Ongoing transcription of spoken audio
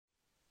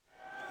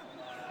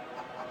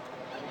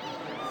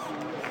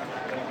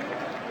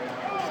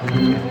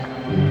From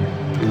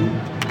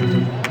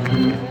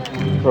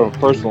a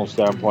personal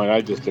standpoint,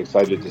 I'm just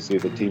excited to see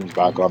the teams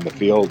back on the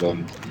field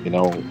and,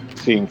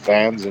 seeing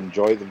fans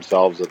enjoy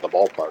themselves at the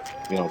ballpark.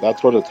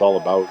 That's what it's all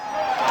about.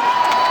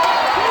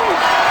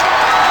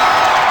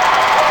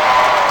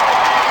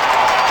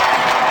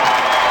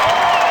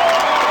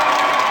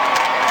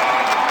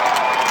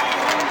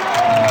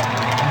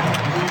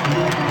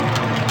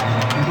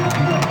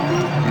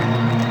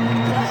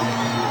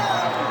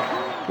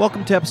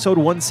 Welcome to episode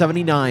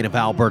 179 of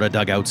Alberta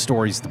Dugout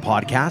Stories, the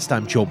podcast.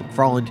 I'm Joe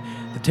McFarland.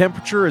 The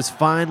temperature is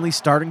finally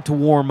starting to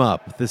warm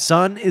up. The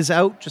sun is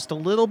out just a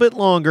little bit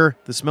longer.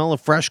 The smell of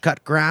fresh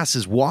cut grass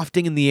is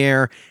wafting in the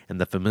air, and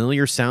the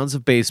familiar sounds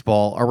of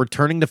baseball are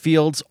returning to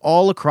fields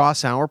all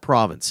across our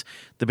province.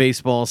 The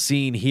baseball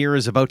scene here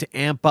is about to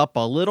amp up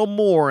a little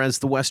more as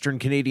the Western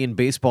Canadian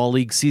Baseball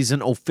League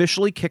season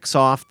officially kicks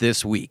off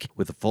this week.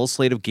 With a full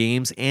slate of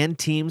games and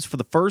teams for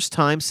the first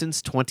time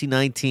since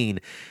 2019,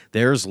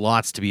 there's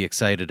lots to be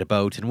excited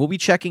about, and we'll be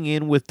checking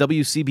in with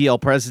WCBL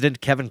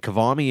President Kevin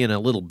Kvamme in a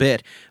little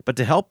bit. But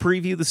to help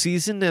preview the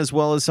season, as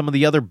well as some of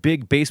the other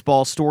big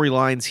baseball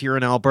storylines here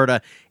in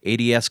Alberta,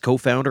 ADS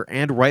co-founder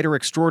and writer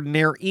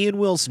extraordinaire Ian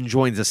Wilson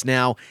joins us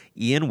now.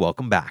 Ian,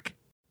 welcome back.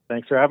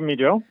 Thanks for having me,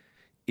 Joe.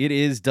 It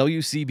is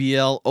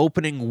WCBL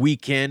opening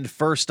weekend.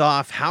 First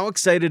off, how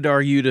excited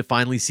are you to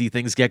finally see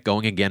things get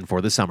going again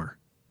for the summer?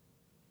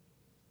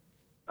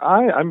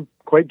 I'm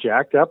quite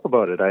jacked up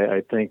about it.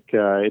 I think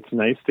it's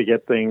nice to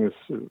get things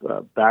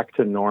back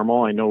to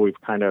normal. I know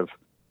we've kind of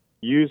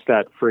used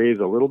that phrase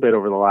a little bit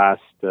over the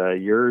last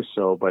year or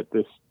so, but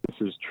this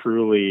is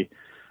truly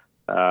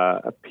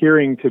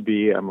appearing to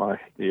be,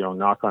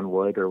 knock on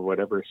wood or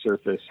whatever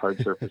hard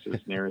surface is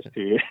nearest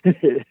to you.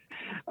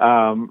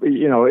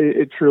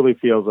 It truly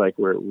feels like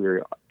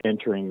we're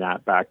entering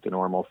that back to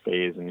normal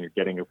phase, and you're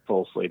getting a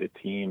full slate of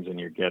teams, and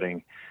you're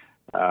getting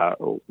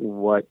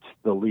what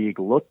the league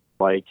looked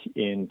like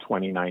in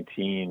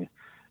 2019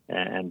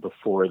 and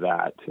before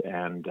that.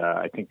 And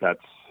I think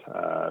that's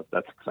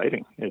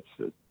exciting. It's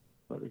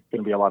going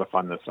to be a lot of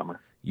fun this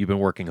summer. You've been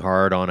working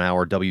hard on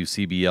our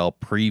WCBL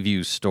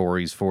preview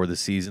stories for the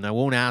season. I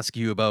won't ask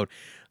you about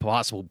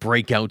possible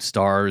breakout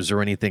stars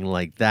or anything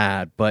like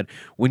that, but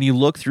when you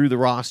look through the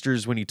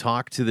rosters, when you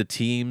talk to the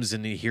teams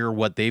and you hear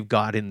what they've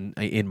got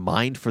in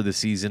mind for the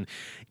season,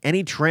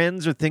 any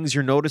trends or things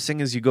you're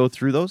noticing as you go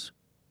through those?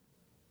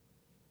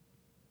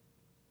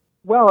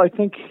 Well, I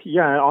think,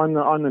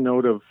 on the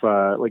note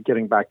of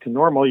getting back to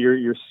normal,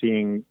 you're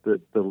seeing the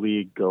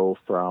league go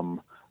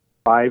from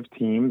 5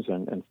 teams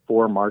and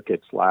 4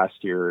 markets last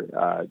year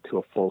to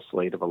a full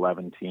slate of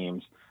 11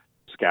 teams.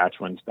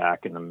 Saskatchewan's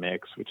back in the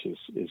mix, which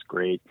is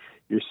great.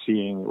 You're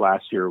seeing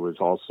last year was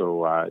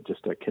also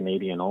just a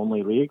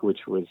Canadian-only league,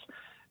 which was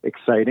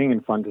exciting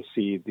and fun to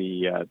see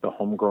the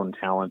homegrown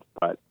talent.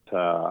 But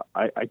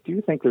I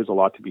do think there's a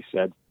lot to be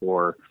said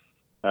for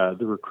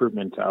the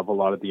recruitment of a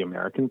lot of the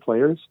American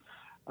players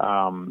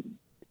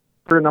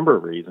for a number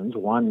of reasons.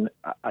 One,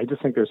 I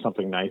just think there's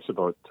something nice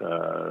about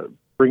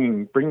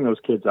bringing those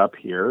kids up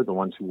here, the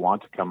ones who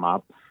want to come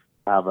up,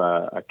 have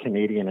a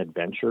Canadian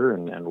adventure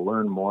and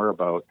learn more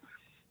about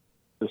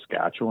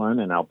Saskatchewan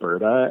and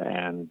Alberta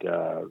and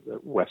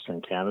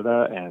Western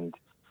Canada, and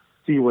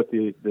see what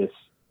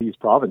these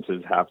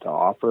provinces have to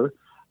offer,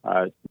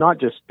 not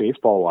just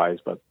baseball-wise,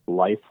 but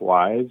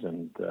life-wise,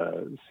 and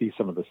see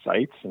some of the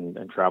sights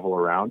and travel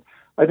around.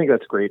 I think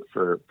that's great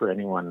for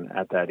anyone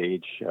at that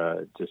age,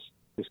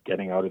 just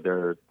getting out of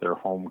their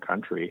home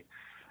country.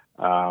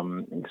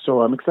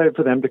 So I'm excited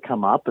for them to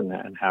come up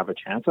and have a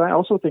chance. And I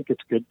also think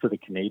it's good for the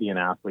Canadian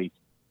athletes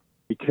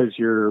because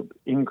you're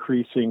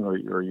increasing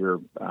or you're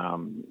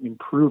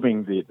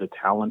improving the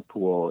talent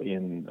pool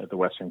in the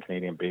Western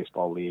Canadian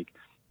Baseball League,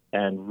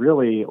 and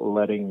really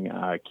letting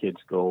kids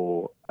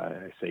go.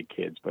 I say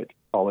kids, but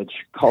college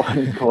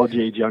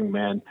age young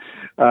men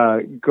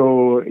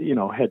go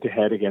head to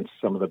head against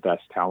some of the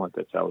best talent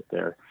that's out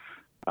there.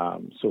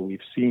 So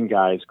we've seen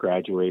guys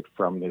graduate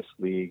from this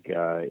league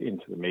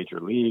into the major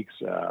leagues.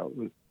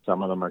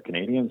 Some of them are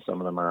Canadian,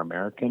 some of them are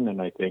American,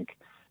 and I think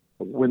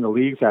when the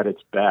league's at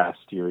its best,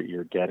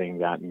 you're getting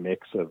that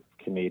mix of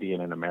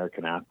Canadian and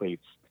American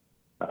athletes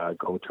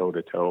go toe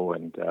to toe,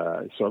 and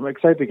so I'm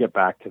excited to get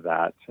back to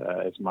that.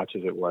 As much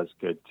as it was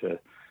good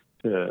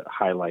to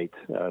highlight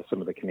some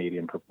of the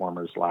Canadian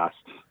performers last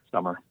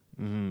summer.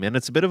 And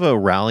it's a bit of a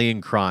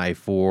rallying cry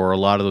for a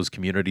lot of those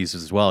communities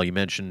as well. You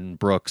mentioned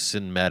Brooks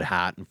and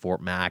Medhat and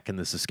Fort Mac and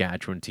the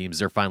Saskatchewan teams.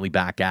 They're finally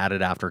back at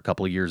it after a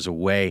couple of years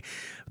away.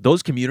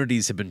 Those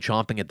communities have been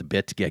chomping at the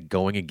bit to get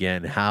going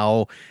again.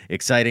 How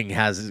exciting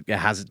has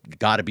it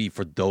got to be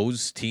for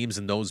those teams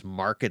and those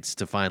markets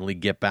to finally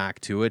get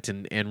back to it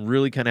and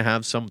really kind of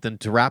have something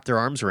to wrap their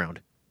arms around?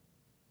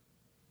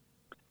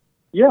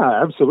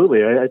 Yeah,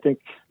 absolutely. I think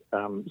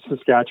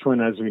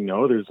Saskatchewan, as we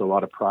know, there's a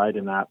lot of pride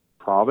in that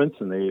province,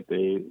 and they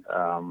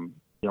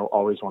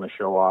always want to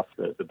show off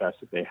the best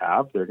that they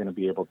have. They're going to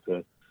be able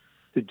to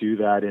do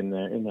that in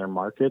their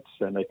markets,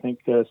 and I think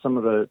some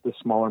of the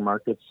smaller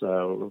markets,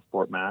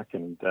 Fort Mac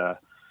and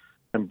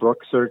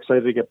Brooks are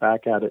excited to get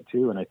back at it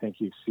too. And I think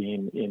you've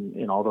seen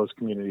in all those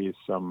communities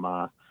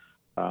some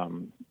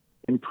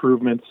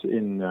improvements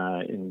in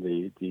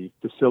the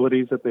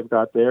facilities that they've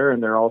got there,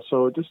 and they're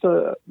also just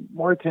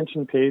more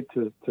attention paid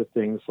to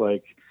things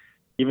like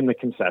even the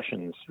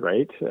concessions,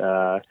 right?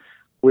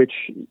 Which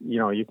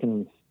you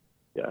can,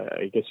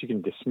 I guess you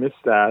can dismiss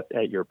that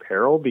at your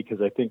peril,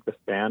 because I think the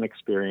fan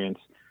experience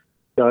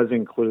does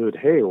include,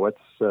 hey, what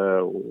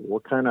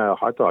kind of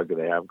hot dog do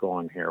they have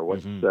going here?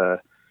 What's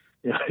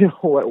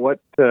what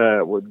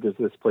does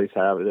this place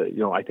have?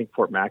 I think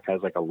Fort Mac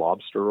has like a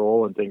lobster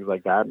roll and things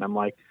like that, and I'm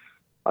like,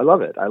 I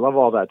love it. I love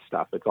all that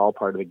stuff. It's all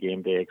part of the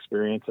game day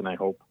experience, and I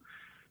hope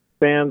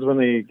fans, when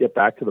they get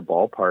back to the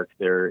ballpark,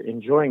 they're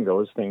enjoying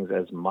those things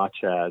as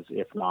much as,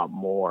 if not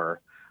more,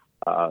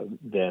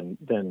 than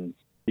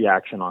the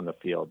action on the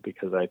field,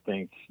 because I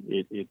think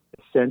it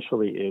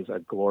essentially is a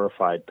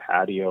glorified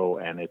patio,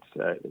 and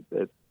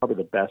it's probably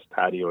the best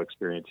patio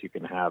experience you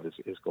can have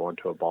is going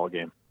to a ball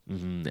game.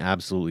 Mm-hmm,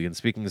 absolutely. And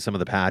speaking of some of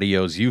the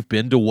patios, you've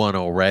been to one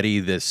already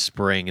this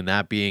spring, and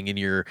that being in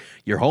your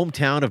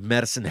hometown of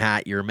Medicine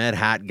Hat. You're a Med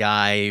Hat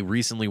guy.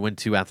 Recently went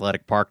to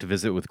Athletic Park to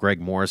visit with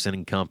Greg Morrison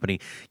and company.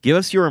 Give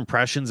us your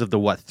impressions of the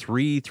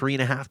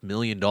 $3.5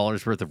 million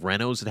worth of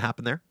renos that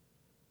happened there.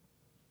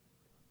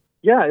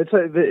 Yeah,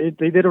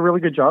 they did a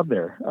really good job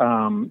there.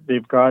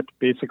 They've got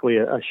basically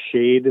a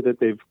shade that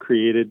they've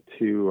created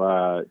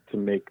to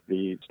make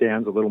the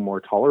stands a little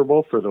more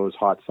tolerable for those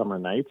hot summer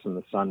nights and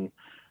the sun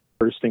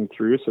bursting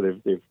through. So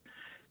they've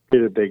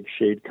created a big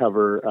shade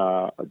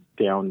cover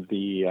down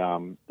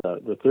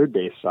the third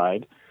base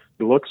side.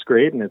 It looks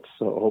great, and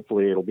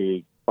hopefully it'll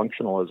be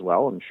functional as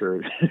well. I'm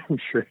sure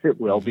it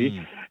will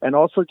be. And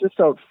also just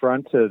out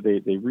front,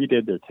 they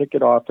redid their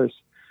ticket office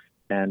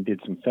and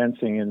did some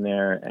fencing in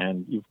there,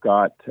 and you've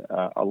got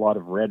a lot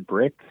of red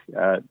brick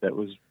that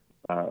was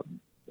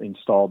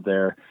installed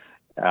there,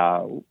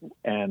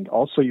 and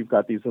also you've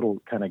got these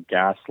little kind of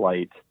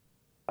gaslight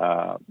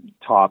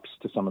tops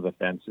to some of the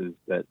fences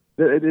that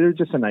they're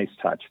just a nice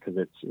touch,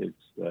 because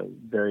it's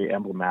very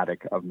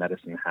emblematic of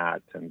Medicine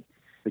Hat and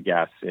the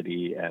Gas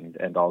City,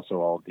 and also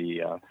all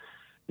the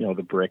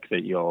the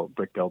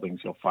brick buildings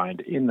you'll find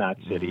in that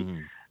city.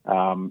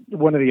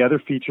 One of the other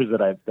features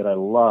that I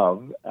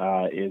love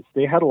is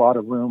they had a lot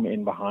of room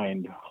in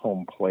behind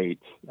home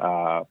plate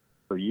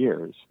for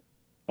years,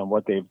 and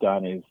what they've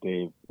done is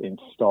they've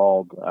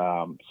installed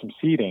some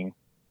seating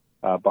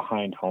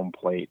behind home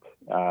plate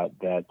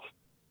that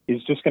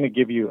is just going to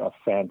give you a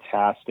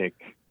fantastic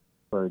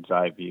bird's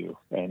eye view.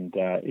 And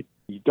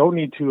you don't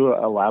need too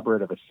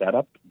elaborate of a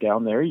setup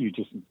down there. You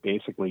just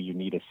basically you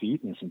need a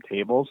seat and some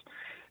tables,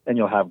 and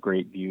you'll have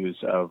great views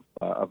of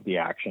the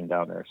action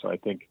down there. So I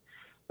think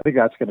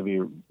that's going to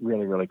be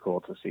really, really cool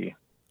to see.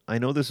 I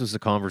know this was a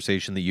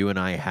conversation that you and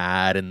I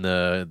had in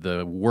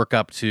the work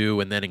up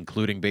to, and then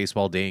including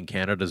Baseball Day in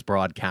Canada's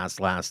broadcast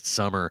last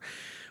summer.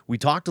 We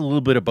talked a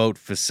little bit about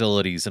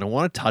facilities, and I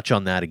want to touch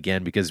on that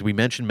again because we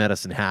mentioned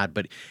Medicine Hat,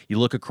 but you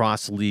look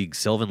across the league,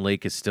 Sylvan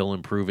Lake is still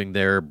improving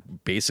their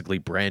basically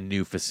brand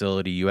new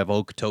facility. You have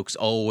Okotoks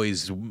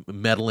always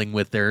meddling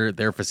with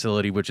their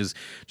facility, which is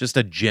just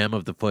a gem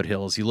of the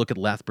foothills. You look at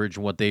Lethbridge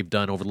and what they've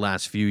done over the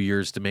last few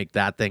years to make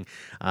that thing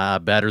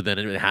better than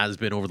it has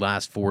been over the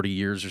last 40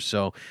 years or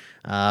so.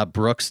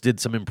 Brooks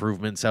did some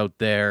improvements out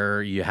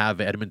there. You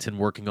have Edmonton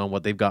working on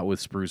what they've got with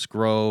Spruce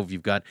Grove.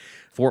 You've got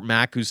Fort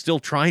Mac, who's still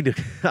trying to,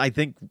 I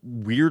think,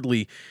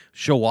 weirdly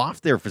show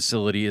off their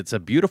facility. It's a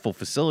beautiful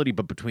facility,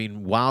 but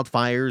between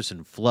wildfires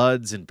and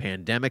floods and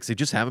pandemics, they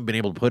just haven't been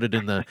able to put it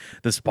in the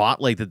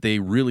spotlight that they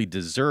really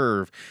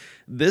deserve.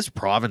 This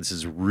province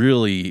is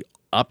really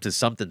up to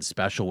something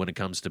special when it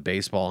comes to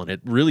baseball, and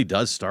it really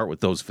does start with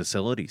those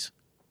facilities.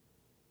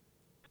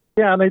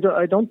 Yeah, and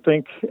I don't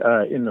think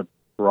in the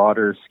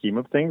broader scheme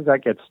of things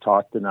that gets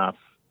talked enough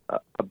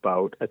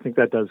about. I think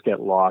that does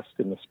get lost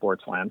in the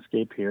sports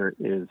landscape here,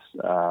 is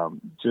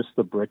just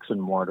the bricks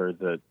and mortar,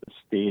 the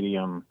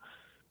stadium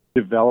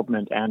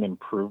development and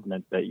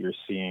improvement that you're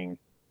seeing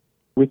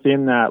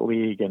within that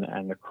league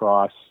and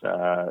across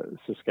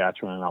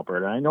Saskatchewan and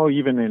Alberta. I know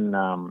even in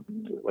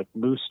like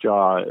Moose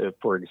Jaw,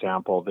 for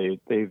example,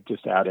 they've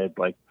just added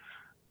like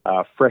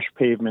fresh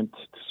pavement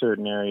to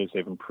certain areas.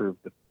 They've improved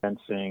the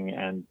fencing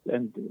and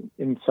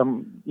in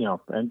some,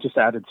 and just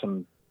added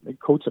some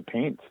coats of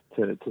paint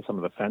to some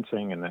of the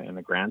fencing and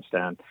the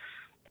grandstand.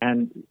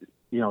 And,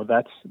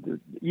 that's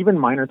even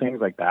minor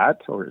things like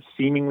that, or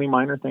seemingly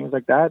minor things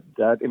like that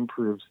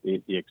improves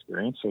the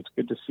experience. So it's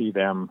good to see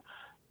them,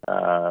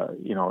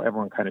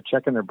 everyone kind of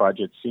checking their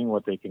budget, seeing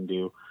what they can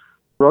do.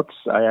 Brooks,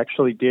 I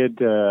actually did,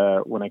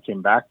 when I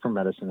came back from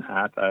Medicine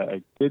Hat,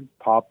 I did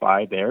pop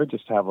by there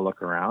just to have a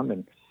look around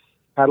and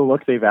had a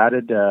look. They've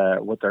added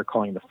what they're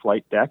calling the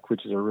flight deck,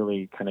 which is a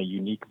really kind of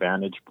unique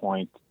vantage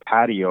point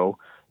patio.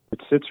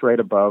 It sits right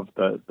above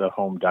the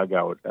home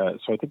dugout.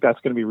 So I think that's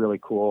going to be really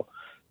cool.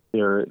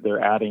 They're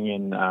adding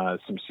in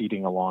some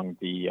seating along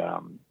the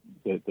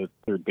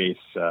third base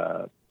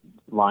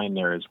line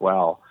there as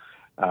well.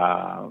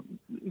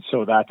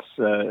 So that's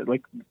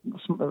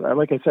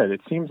like I said,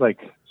 it seems like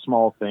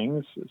small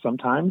things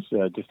sometimes,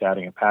 just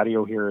adding a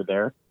patio here or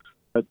there,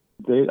 but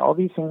all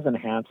these things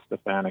enhance the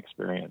fan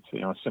experience.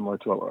 Similar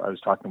to what I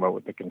was talking about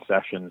with the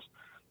concessions.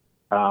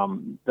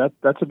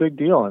 That's a big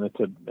deal, and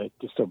it's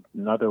just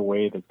another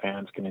way that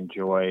fans can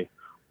enjoy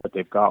what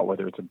they've got,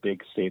 whether it's a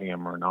big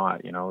stadium or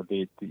not.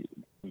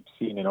 We've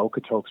seen in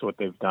Okotoks what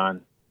they've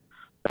done.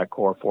 That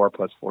Core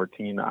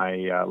 4+14.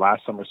 I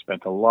last summer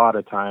spent a lot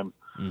of time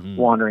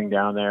wandering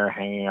down there,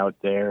 hanging out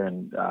there,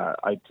 and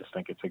I just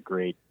think it's a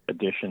great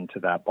addition to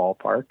that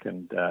ballpark,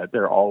 and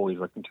they're always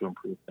looking to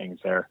improve things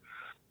there.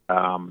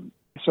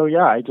 So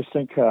yeah, I just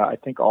think I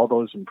think all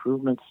those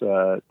improvements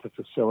to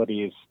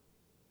facilities,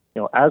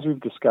 as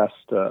we've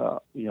discussed,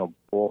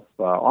 both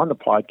on the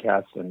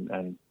podcast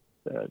and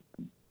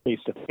face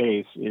to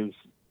face, is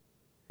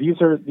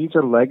these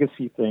are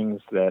legacy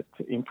things that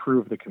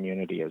improve the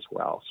community as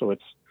well. So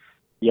it's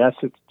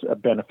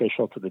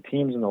beneficial to the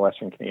teams in the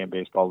Western Canadian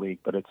Baseball League,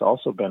 but it's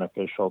also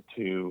beneficial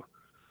to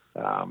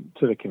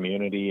the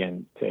community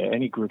and to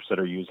any groups that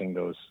are using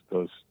those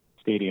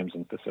stadiums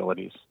and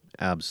facilities.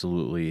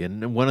 Absolutely.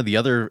 And one of the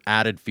other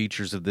added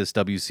features of this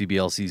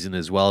WCBL season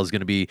as well is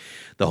going to be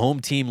the home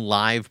team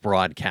live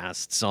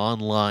broadcasts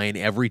online.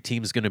 Every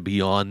team's going to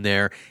be on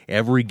there.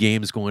 Every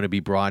game's going to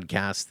be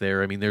broadcast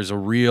there. I mean, there's a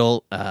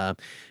real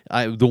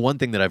the one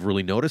thing that I've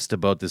really noticed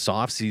about this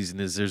offseason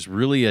is there's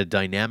really a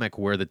dynamic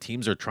where the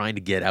teams are trying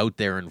to get out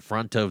there in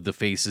front of the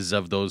faces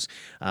of those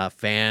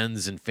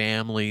fans and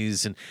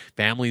families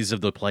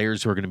of the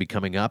players who are going to be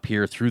coming up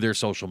here through their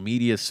social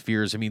media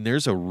spheres. I mean,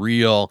 there's a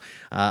real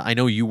I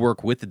know you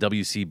work with the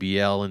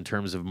WCBL in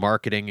terms of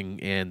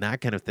marketing and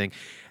that kind of thing.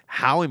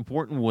 How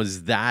important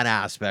was that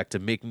aspect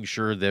of making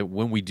sure that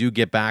when we do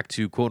get back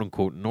to quote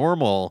unquote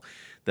normal,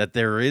 that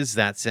there is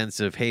that sense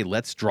of, hey,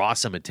 let's draw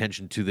some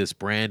attention to this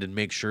brand and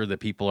make sure that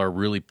people are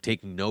really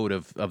taking note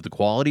of the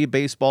quality of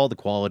baseball, the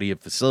quality of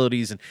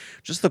facilities, and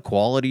just the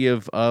quality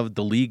of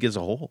the league as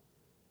a whole?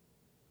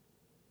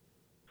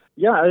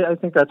 Yeah, I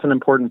think that's an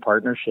important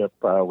partnership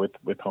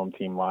with Home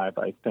Team Live.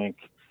 I think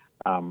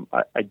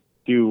I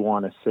do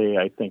want to say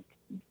I think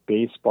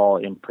baseball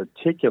in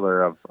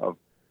particular of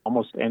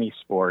almost any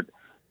sport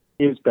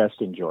is best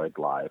enjoyed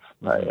live.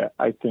 Mm-hmm.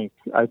 I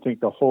think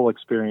the whole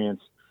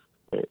experience,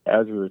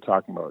 as we were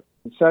talking about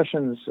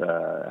concessions,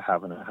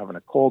 having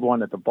a cold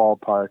one at the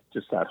ballpark,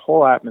 just that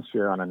whole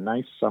atmosphere on a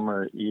nice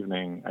summer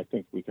evening, I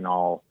think we can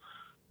all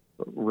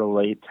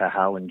relate to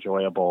how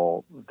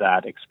enjoyable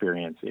that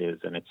experience is.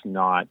 And it's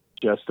not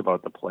just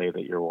about the play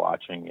that you're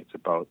watching, it's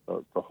about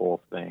the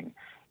whole thing.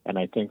 And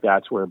I think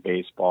that's where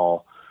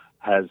baseball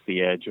has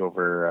the edge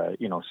over,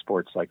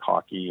 sports like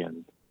hockey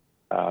and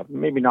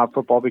maybe not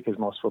football, because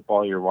most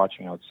football you're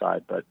watching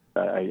outside. But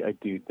I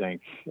do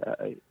think,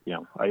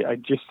 I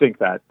just think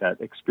that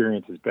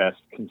experience is best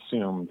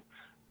consumed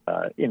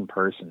in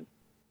person.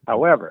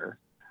 However,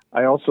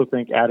 I also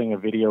think adding a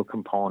video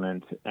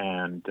component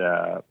and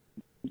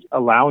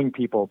allowing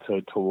people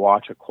to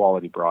watch a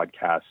quality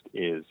broadcast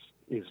is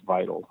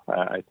vital.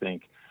 I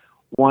think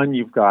one,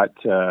 you've got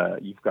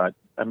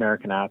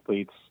American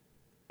athletes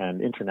and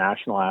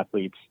international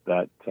athletes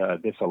that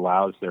this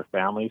allows their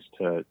families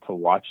to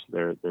watch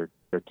their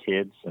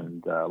kids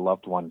and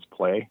loved ones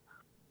play.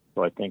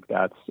 So I think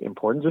that's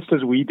important. Just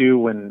as we do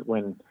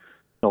when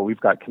we've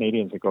got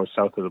Canadians that go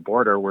south of the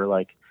border, we're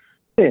like,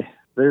 hey,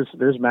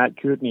 there's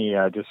Matt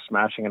Kootenay just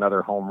smashing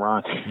another home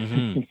run.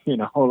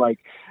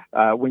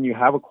 Mm-hmm. When you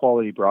have a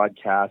quality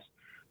broadcast,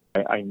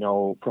 I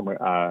know from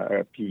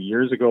a few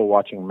years ago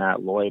watching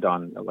Matt Lloyd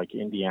on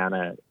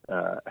Indiana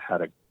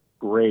had a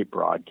great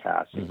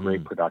broadcast and mm-hmm.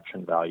 great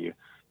production value,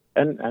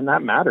 and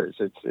that matters.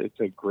 It's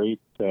a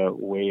great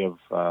way of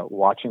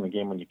watching the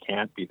game when you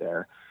can't be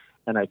there,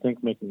 and I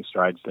think making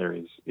strides there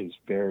is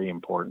very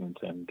important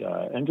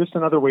and just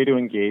another way to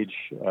engage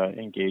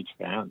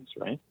fans,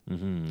 right?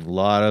 Mm-hmm. A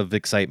lot of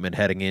excitement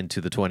heading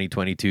into the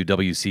 2022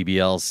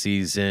 WCBL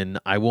season.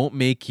 I won't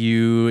make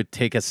you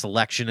take a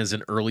selection as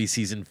an early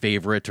season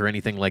favorite or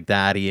anything like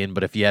that, Ian,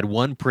 but if you had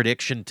one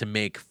prediction to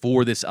make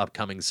for this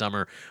upcoming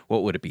summer,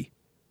 what would it be?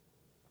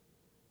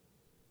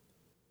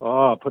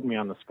 Oh, putting me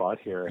on the spot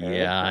here.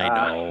 Yeah,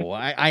 I know.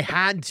 I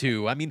had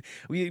to. I mean,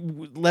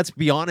 let's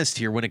be honest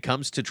here. When it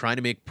comes to trying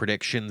to make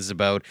predictions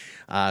about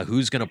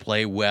who's going to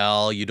play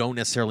well, you don't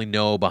necessarily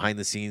know behind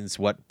the scenes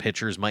what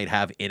pitchers might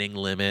have inning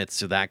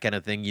limits or that kind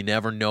of thing. You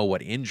never know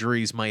what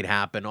injuries might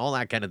happen, all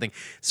that kind of thing.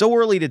 So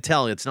early to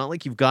tell. It's not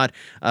like you've got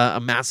a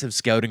massive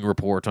scouting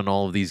report on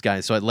all of these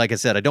guys. So like I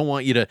said, I don't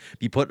want you to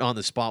be put on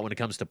the spot when it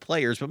comes to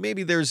players, but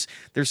maybe there's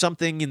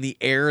something in the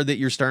air that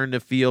you're starting to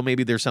feel.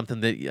 Maybe there's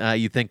something that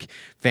you think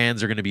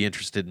fans are going to be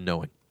interested in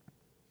knowing.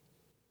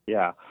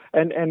 Yeah.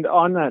 And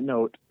on that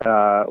note,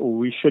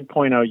 we should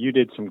point out you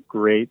did some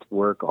great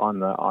work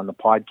on the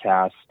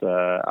podcast,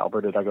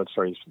 Alberta Dugout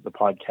Stories, the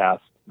podcast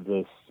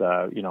this,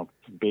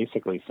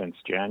 basically since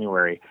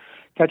January,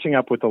 catching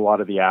up with a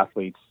lot of the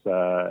athletes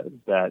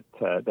that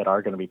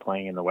are going to be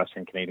playing in the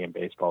Western Canadian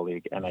Baseball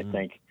League. And mm-hmm. I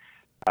think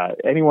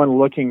anyone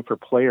looking for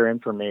player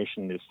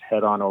information, just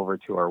head on over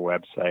to our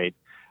website,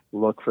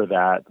 look for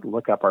that,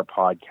 look up our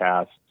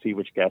podcast, see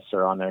which guests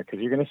are on there, because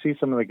you're going to see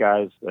some of the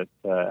guys that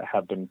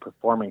have been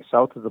performing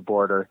south of the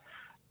border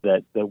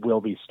that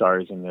will be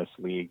stars in this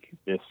league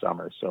this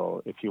summer.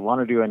 So if you want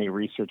to do any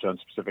research on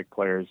specific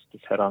players,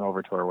 just head on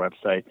over to our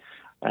website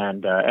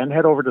and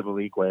head over to the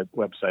league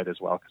website as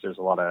well, because there's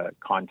a lot of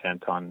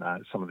content on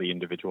some of the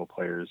individual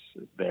players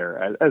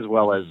there, as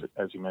well as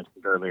you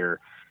mentioned earlier,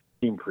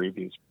 team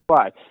previews.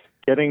 But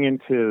getting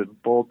into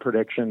bold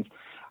predictions,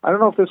 I don't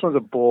know if this one's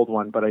a bold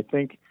one, but I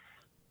think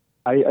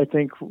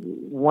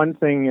one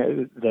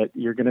thing that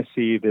you're going to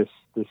see this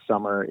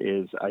summer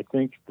is, I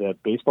think, the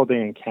Baseball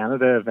Day in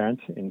Canada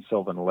event in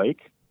Sylvan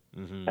Lake,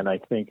 and I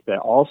think the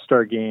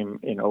All-Star Game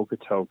in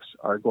Okotoks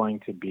are going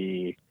to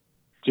be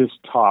just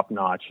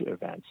top-notch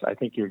events. I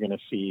think you're going to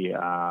see,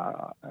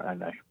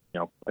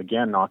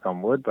 again, knock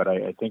on wood, but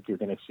I think you're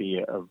going to see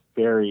a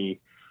very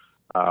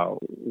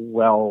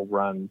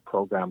well-run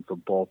program for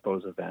both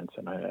those events,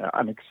 and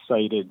I'm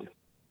excited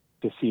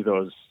to see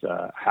those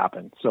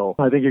happen. So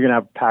I think you're going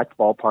to have packed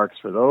ballparks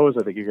for those.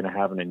 I think you're going to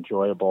have an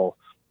enjoyable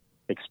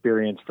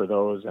experience for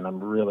those, and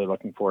I'm really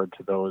looking forward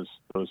to those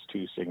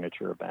two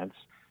signature events.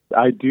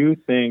 I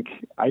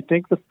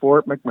think the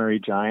Fort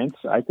McMurray Giants,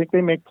 I think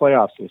they make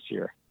playoffs this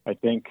year. I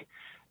think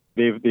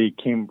they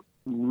came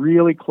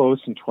really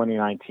close in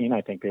 2019.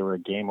 I think they were a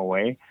game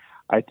away.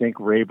 I think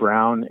Ray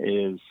Brown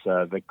is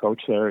the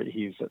coach there.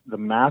 He's the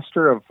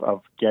master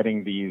of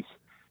getting these,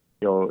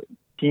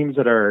 teams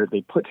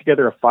they put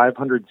together a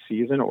 500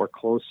 season or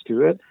close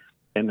to it,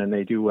 and then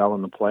they do well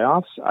in the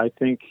playoffs. I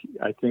think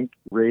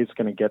Ray's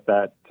going to get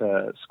that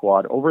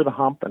squad over the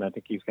hump, and I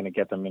think he's going to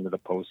get them into the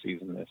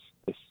postseason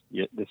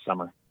this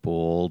summer.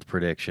 Bold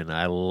prediction.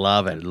 I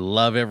love it.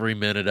 Love every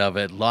minute of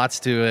it. Lots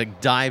to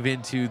dive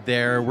into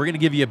there. We're going to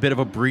give you a bit of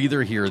a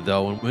breather here,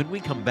 though, and when we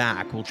come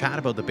back, we'll chat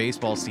about the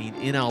baseball scene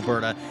in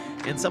Alberta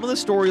and some of the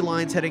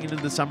storylines heading into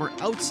the summer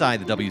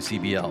outside the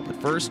WCBL. But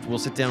first, we'll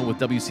sit down with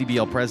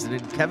WCBL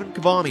President Kevin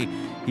Kvamme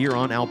here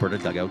on Alberta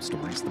Dugout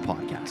Stories, the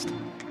podcast.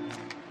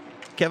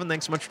 Kevin,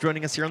 thanks so much for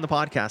joining us here on the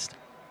podcast.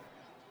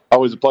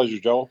 Always a pleasure,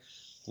 Joe.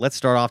 Let's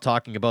start off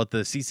talking about the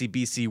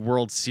CCBC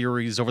World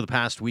Series over the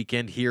past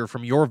weekend here.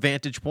 From your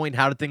vantage point,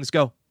 how did things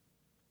go?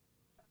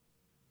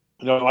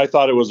 I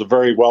thought it was a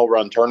very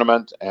well-run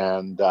tournament,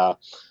 and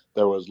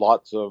there was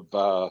lots of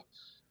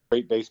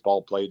great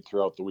baseball played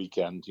throughout the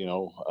weekend. There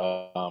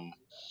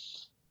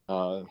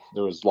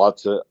was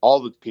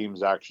all the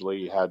teams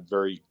actually had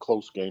very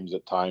close games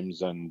at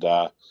times, and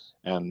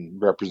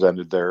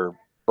represented their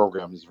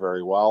programs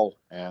very well.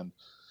 And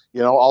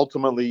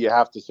ultimately, you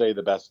have to say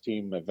the best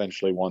team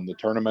eventually won the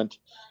tournament.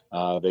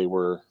 They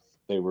were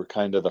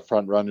kind of the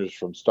front runners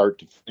from start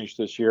to finish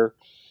this year,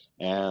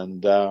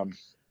 and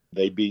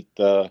they beat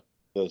the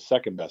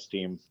second best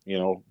team,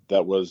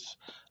 that was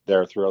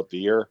there throughout the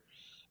year.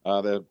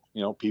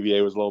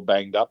 PBA was a little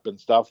banged up and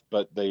stuff,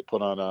 but they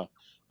put on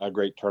a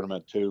great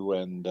tournament too,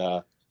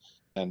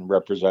 and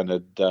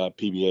represented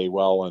PBA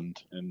well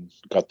and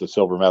got the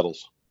silver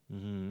medals.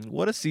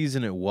 What a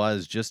season it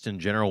was, just in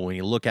general. When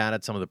you look at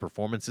it, some of the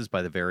performances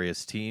by the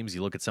various teams,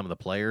 you look at some of the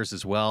players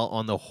as well.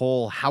 On the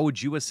whole, how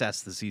would you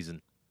assess the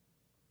season?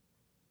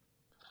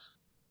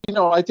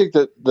 I think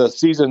that the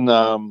season,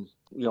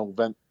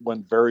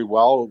 went very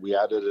well. We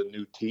added a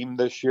new team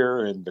this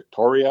year in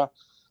Victoria.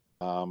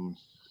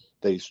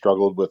 They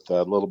struggled with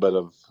a little bit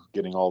of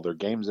getting all their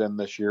games in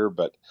this year,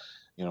 but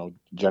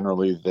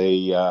generally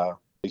they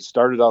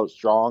started out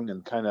strong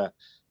and kind of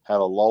had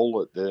a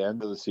lull at the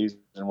end of the season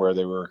where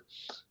they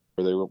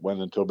went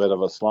into a bit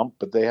of a slump,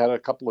 but they had a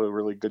couple of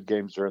really good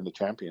games during the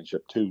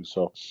championship too.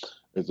 So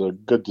it's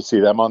good to see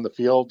them on the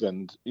field,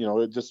 and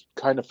it just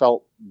kind of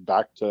felt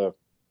back to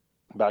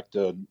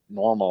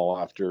normal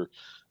after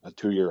a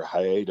 2-year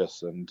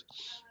hiatus, and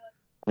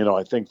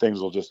I think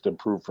things will just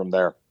improve from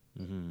there.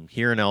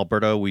 Here in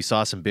Alberta, we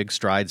saw some big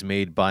strides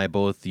made by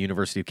both the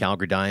University of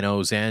Calgary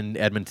Dinos and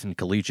Edmonton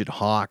Collegiate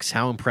Hawks.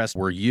 How impressed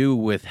were you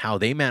with how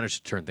they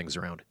managed to turn things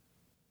around?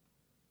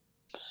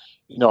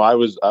 I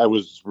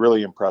was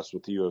really impressed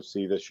with the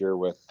UFC this year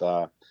with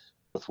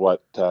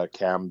what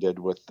Cam did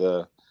with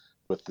the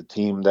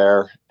team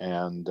there,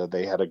 and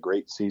they had a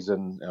great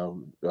season,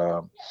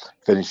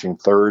 finishing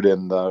third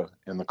in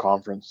the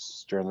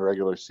conference during the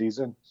regular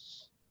season.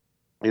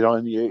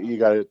 And you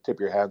got to tip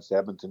your hands to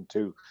Edmonton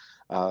too.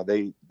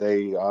 They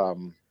did a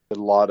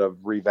lot of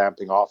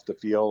revamping off the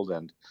field,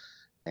 and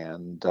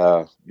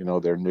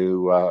their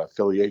new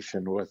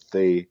affiliation with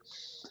the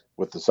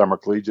summer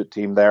collegiate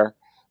team there.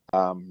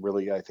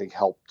 Really, I think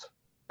helped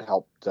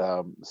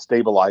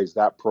stabilize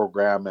that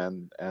program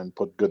and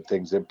put good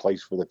things in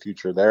place for the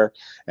future there.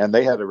 And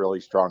they had a really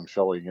strong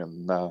showing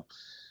in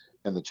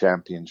the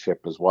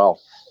championship as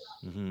well.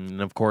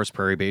 And of course,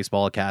 Prairie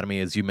Baseball Academy,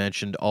 as you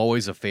mentioned,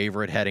 always a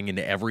favorite heading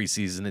into every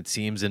season, it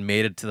seems, and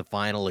made it to the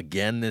final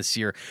again this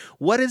year.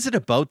 What is it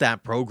about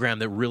that program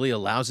that really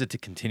allows it to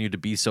continue to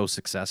be so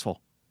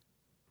successful?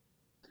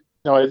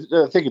 I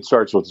think it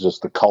starts with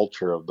just the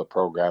culture of the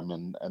program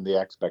and the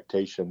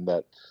expectation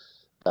that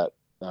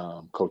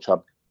Coach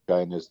Hupka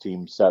and his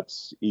team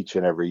sets each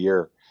and every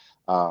year.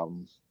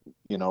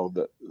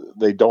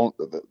 They don't.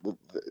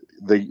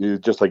 They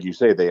just like you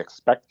say, they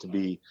expect to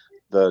be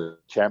the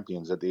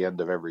champions at the end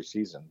of every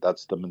season.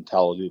 That's the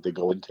mentality they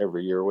go into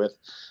every year with.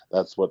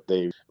 That's what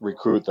they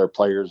recruit their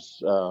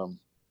players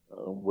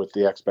with,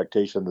 the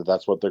expectation that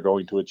that's what they're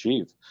going to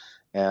achieve.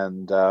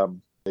 And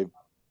they've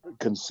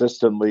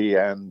consistently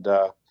and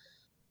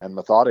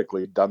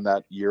methodically done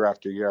that year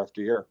after year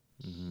after year.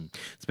 Mm-hmm.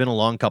 It's been a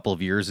long couple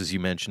of years, as you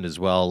mentioned as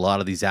well. A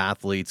lot of these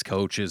athletes,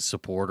 coaches,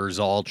 supporters,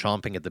 all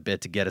chomping at the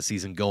bit to get a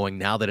season going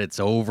now that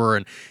it's over,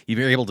 and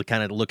you're able to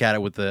kind of look at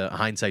it with the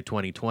hindsight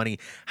 2020.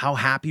 How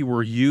happy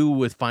were you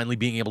with finally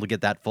being able to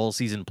get that full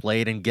season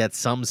played and get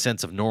some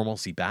sense of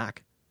normalcy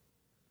back?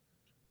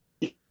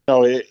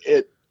 No,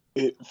 it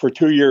for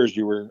 2 years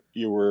you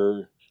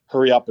were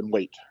hurry up and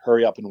wait,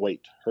 hurry up and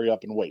wait, hurry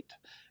up and wait,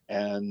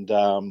 and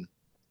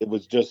it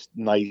was just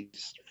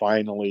nice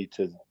finally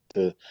to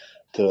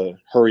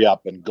hurry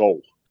up and go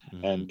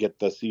and get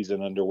the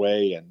season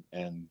underway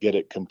and get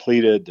it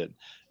completed and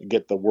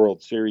get the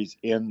World Series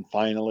in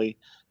finally.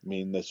 I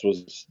mean,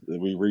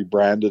 we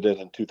rebranded it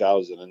in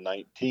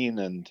 2019,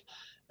 and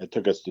it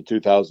took us to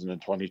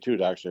 2022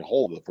 to actually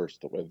hold the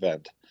first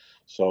event.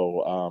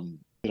 So,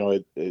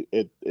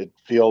 it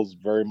feels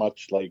very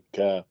much like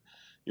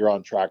you're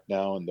on track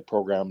now, and the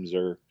programs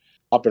are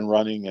up and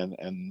running,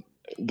 and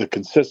the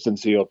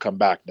consistency will come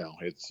back now.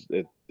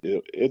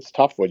 It's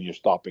tough when you're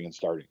stopping and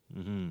starting.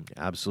 Mm-hmm,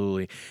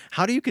 absolutely.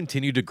 How do you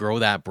continue to grow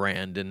that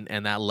brand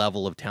and that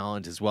level of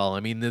talent as well? I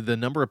mean, the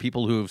number of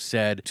people who have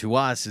said to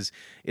us is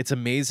it's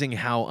amazing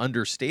how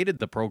understated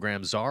the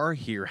programs are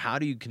here. How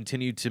do you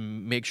continue to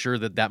make sure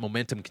that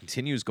momentum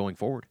continues going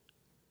forward?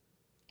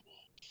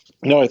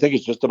 No, I think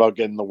it's just about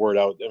getting the word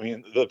out. I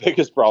mean, the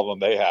biggest problem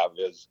they have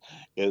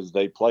is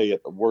they play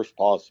at the worst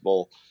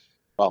possible.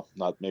 Well,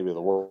 not maybe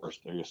the worst.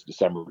 I guess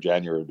December,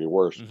 January would be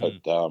worse, but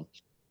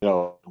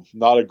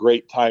not a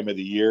great time of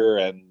the year,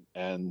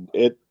 and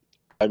it.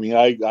 I mean,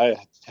 I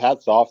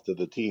hats off to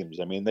the teams.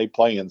 I mean, they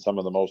play in some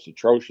of the most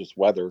atrocious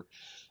weather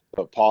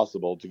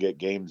possible to get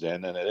games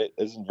in, and it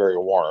isn't very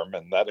warm,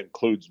 and that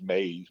includes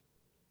May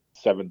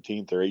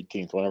 17th or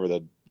 18th, whenever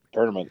the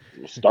tournament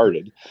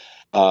started.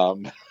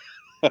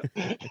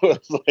 It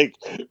was like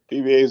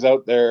PBA's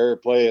out there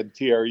playing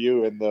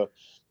TRU in the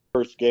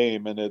first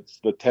game, and it's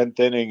the 10th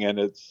inning, and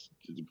it's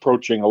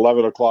approaching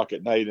 11 o'clock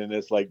at night, and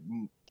it's like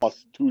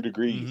plus 2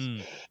 degrees.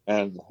 Mm-hmm.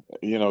 And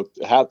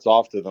hats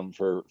off to them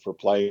for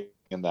playing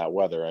in that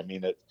weather. I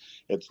mean,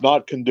 it's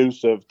not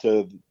conducive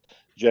to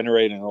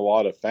generating a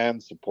lot of fan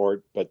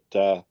support, but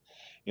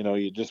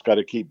you just got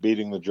to keep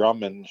beating the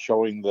drum and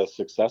showing the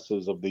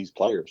successes of these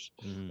players.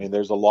 Mm-hmm. I mean,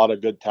 there's a lot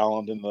of good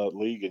talent in the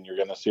league, and you're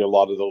going to see a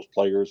lot of those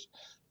players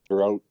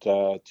throughout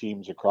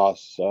teams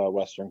across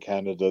Western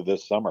Canada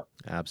this summer.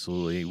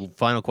 Absolutely.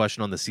 Final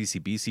question on the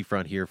CCBC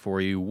front here for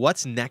you.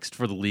 What's next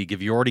for the league?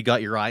 Have you already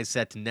got your eyes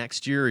set to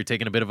next year? Are you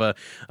taking a bit of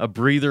a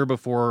breather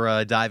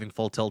before diving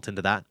full tilt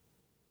into that?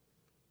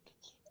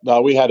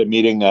 No, we had a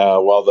meeting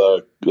while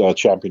the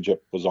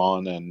championship was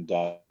on, and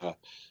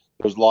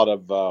there's a lot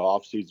of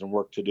off-season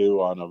work to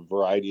do on a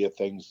variety of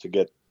things to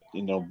get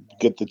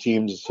the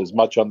teams as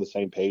much on the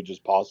same page as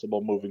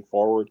possible moving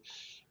forward.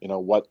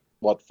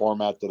 What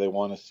format do they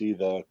want to see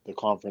the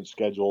conference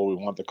schedule? We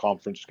want the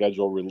conference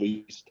schedule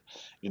released,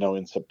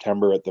 in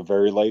September at the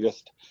very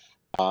latest,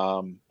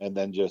 and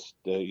then just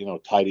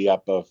tidy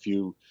up a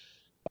few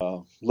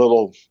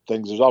little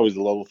things. There's always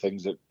the little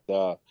things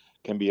that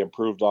can be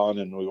improved on,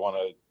 and we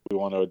want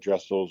to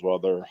address those while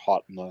they're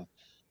hot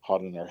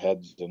in their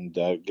heads and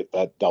get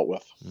that dealt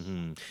with.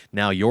 Mm-hmm.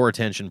 Now, your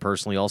attention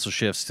personally also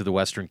shifts to the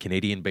Western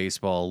Canadian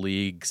Baseball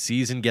League.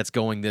 Season gets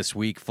going this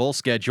week, full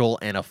schedule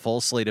and a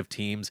full slate of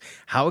teams.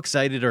 How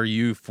excited are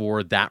you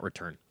for that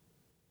return?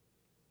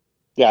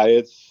 Yeah,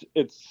 it's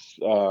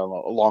a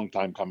long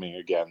time coming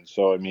again.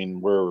 So I mean,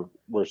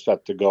 we're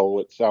set to go.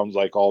 It sounds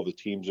like all the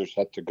teams are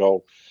set to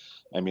go.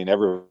 I mean,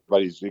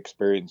 everybody's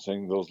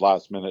experiencing those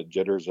last minute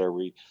jitters.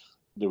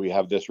 Do we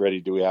have this ready?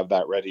 Do we have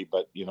that ready?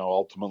 But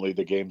ultimately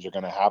the games are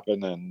going to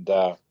happen, and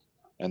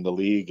the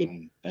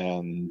league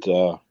and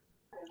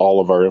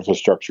all of our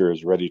infrastructure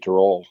is ready to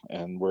roll,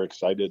 and we're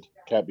excited.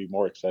 Can't be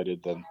more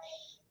excited than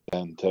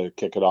to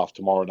kick it off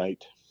tomorrow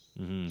night.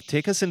 Mm-hmm.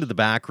 Take us into the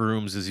back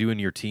rooms as you and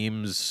your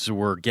teams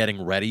were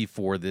getting ready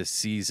for this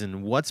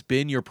season. What's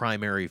been your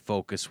primary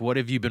focus? What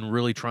have you been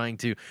really trying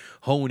to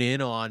hone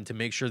in on to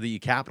make sure that you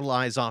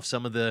capitalize off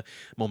some of the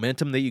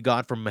momentum that you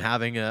got from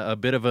having a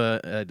bit of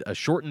a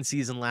shortened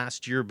season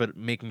last year, but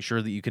making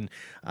sure that you can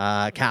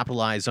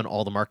capitalize on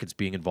all the markets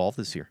being involved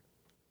this year?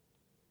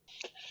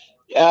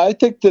 Yeah, I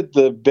think that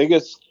the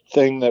biggest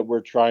thing that we're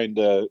trying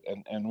to,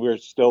 and we're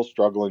still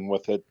struggling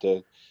with it,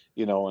 and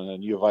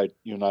then you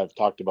and I have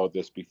talked about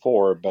this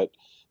before, but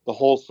the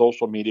whole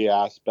social media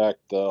aspect,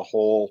 the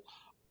whole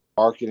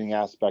marketing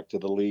aspect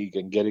of the league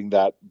and getting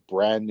that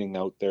branding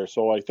out there.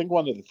 So I think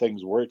one of the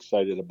things we're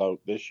excited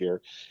about this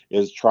year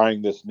is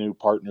trying this new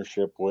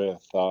partnership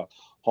with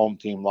Home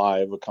Team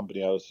Live, a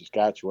company out of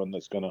Saskatchewan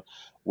that's going to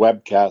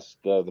webcast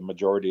the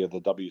majority of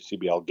the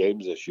WCBL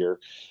games this year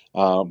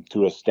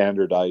to a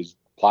standardized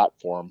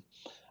platform,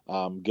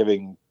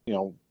 giving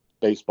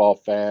baseball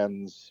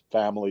fans,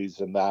 families,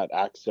 and that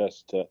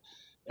access to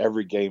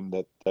every game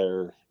that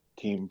their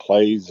team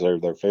plays or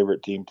their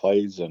favorite team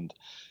plays, and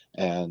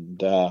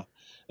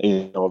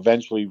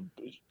eventually,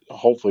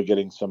 hopefully,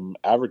 getting some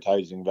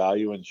advertising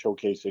value and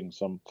showcasing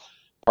some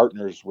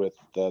partners with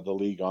the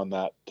league on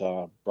that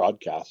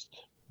broadcast.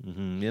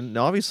 Mm-hmm. And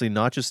obviously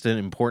not just an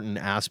important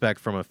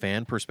aspect from a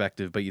fan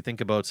perspective, but you think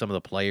about some of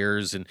the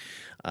players and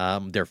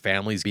their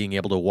families being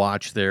able to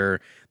watch their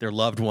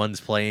loved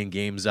ones playing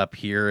games up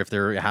here if they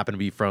happen to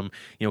be from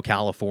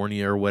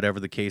California or whatever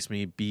the case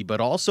may be, but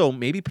also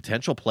maybe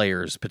potential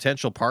players,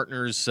 potential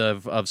partners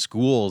of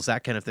schools,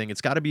 that kind of thing.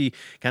 It's got to be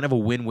kind of a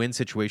win-win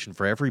situation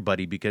for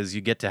everybody because you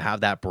get to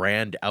have that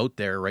brand out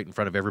there right in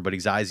front of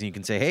everybody's eyes, and you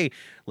can say, hey,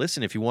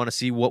 listen, if you want to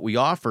see what we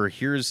offer,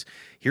 here's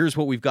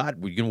what we've got.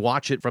 You can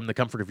watch it from the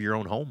comfort of your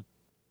own home.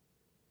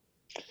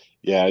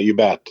 Yeah, you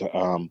bet.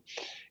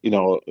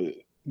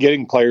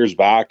 Getting players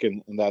back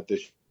and that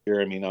this year,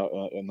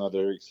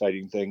 another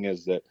exciting thing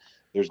is that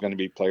there's going to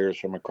be players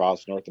from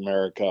across North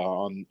America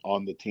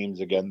on the teams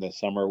again this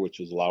summer,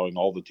 which is allowing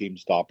all the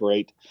teams to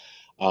operate.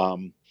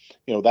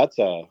 That's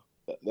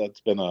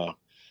been a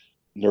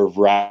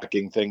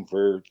nerve-wracking thing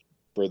for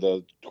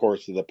the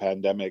course of the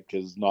pandemic,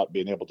 is not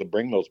being able to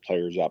bring those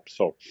players up.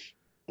 So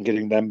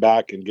getting them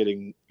back and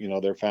getting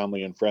their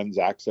family and friends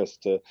access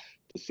to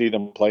see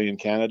them play in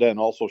Canada and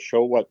also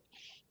show what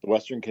the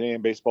Western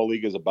Canadian Baseball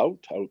League is about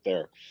out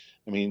there.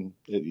 I mean,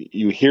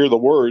 you hear the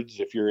words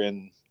if you're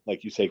in,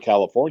 like you say,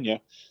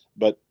 California,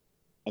 but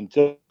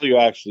until you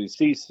actually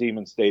see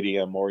Siemens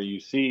Stadium or you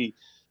see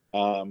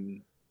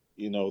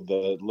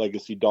the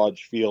Legacy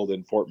Dodge Field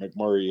in Fort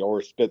McMurray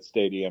or Spitz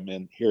Stadium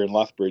here in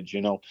Lethbridge,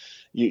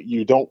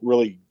 you don't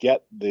really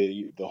get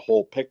the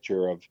whole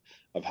picture of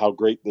how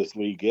great this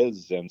league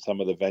is and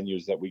some of the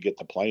venues that we get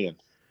to play in.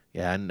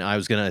 Yeah, and I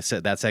was going to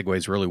say that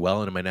segues really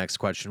well into my next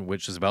question,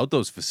 which is about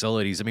those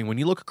facilities. I mean, when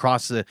you look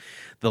across the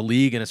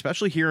league, and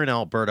especially here in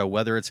Alberta,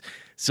 whether it's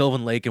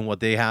Sylvan Lake and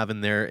what they have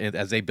in there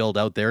as they build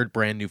out their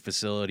brand new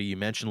facility, you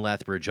mentioned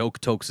Lethbridge,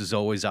 Okotoks is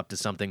always up to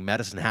something.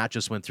 Medicine Hat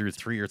just went through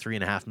 $3 or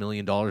 $3.5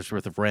 million worth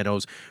of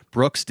renos.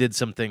 Brooks did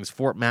some things.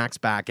 Fort Mac's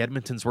back.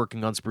 Edmonton's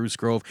working on Spruce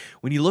Grove.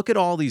 When you look at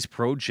all these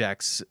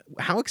projects,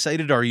 how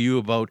excited are you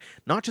about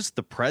not just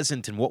the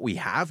present and what we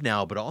have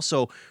now, but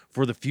also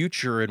for the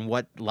future and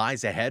what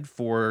lies ahead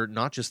for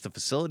not just the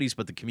facilities,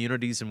 but the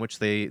communities in which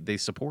they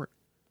support?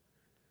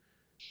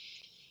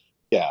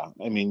 Yeah,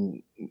 I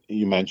mean,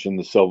 you mentioned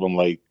the Sylvan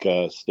Lake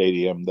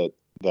Stadium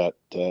that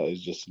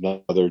is just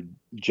another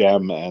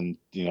gem, and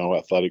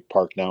Athletic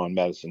Park now in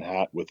Medicine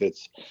Hat with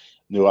its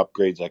new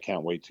upgrades. I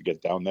can't wait to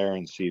get down there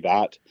and see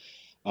that,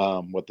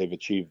 what they've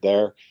achieved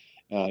there.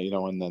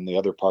 And then the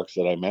other parks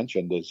that I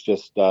mentioned is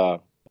just they're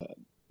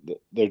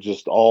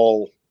just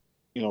all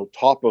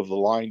top of the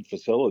line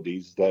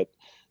facilities that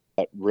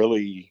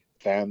really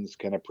fans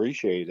can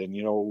appreciate, and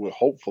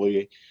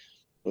hopefully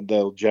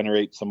they'll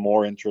generate some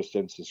more interest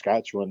in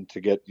Saskatchewan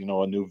to get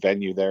a new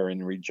venue there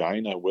in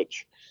Regina,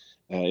 which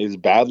is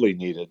badly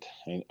needed.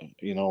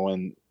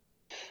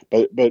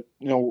 But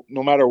no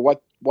matter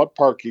what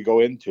park you go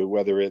into,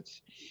 whether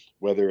it's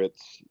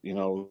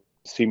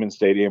Siemens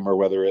Stadium or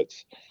whether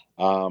it's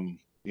the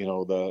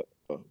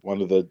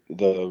one of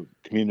the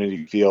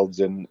community fields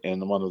in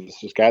one of the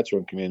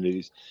Saskatchewan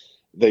communities,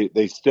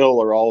 they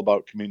still are all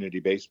about community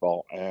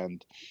baseball,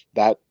 and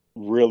that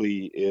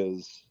really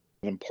is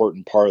an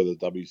important part of the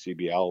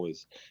WCBL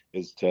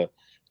is to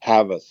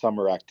have a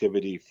summer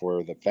activity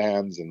for the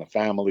fans and the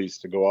families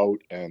to go out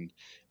and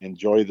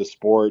enjoy the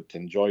sport,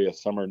 enjoy a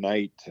summer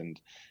night, and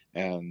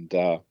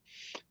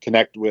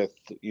connect with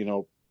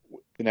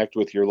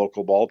your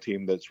local ball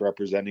team that's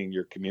representing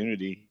your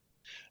community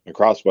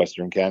across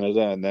Western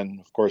Canada. And then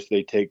of course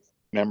they take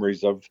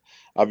memories of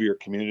your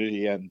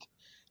community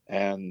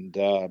and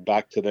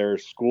back to their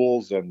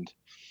schools and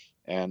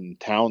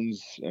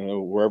towns,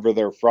 wherever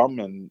they're from,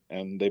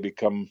 and they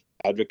become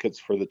advocates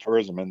for the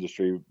tourism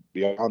industry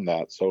beyond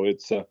that. So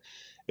it's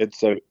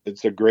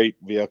a great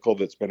vehicle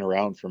that's been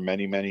around for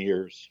many, many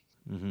years.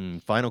 Mm-hmm.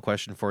 Final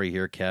question for you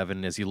here,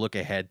 Kevin. As you look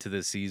ahead to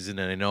this season,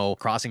 and I know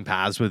crossing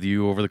paths with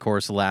you over the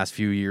course of the last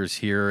few years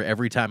here,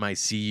 every time I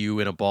see you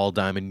in a ball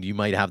diamond, you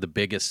might have the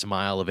biggest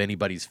smile of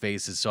anybody's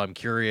faces. So I'm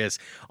curious,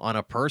 on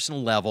a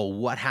personal level,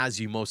 what has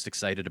you most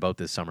excited about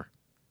this summer?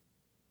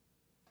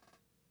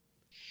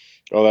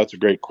 Oh, that's a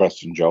great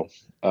question, Joe.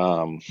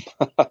 You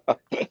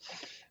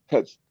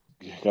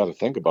got to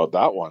think about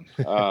that one.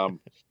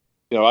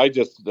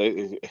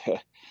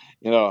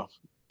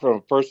 From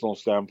a personal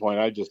standpoint,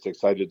 I'm just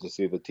excited to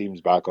see the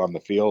teams back on the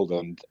field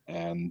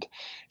and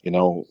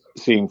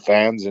seeing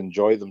fans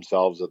enjoy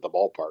themselves at the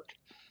ballpark.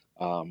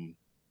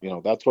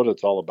 That's what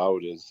it's all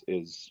about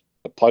is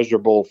a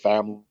pleasurable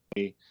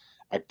family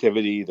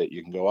activity that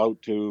you can go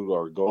out to,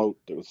 or go out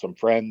with some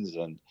friends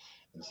and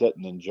sit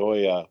and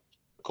enjoy a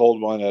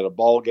cold one at a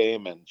ball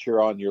game and cheer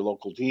on your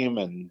local team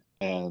and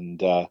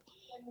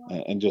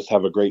just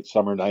have a great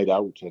summer night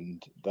out.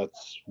 And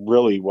that's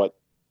really what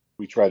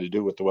we try to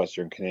do with the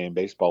Western Canadian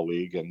Baseball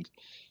League. And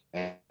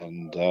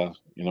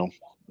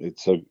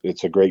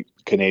it's a great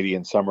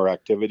Canadian summer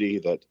activity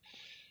that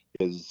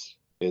is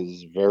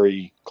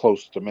very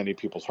close to many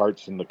people's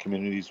hearts in the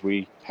communities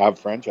we have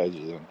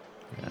franchises in.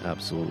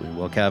 Absolutely.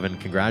 Well, Kevin,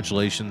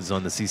 congratulations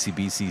on the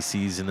CCBC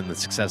season and the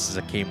successes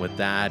that came with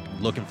that.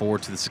 Looking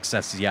forward to the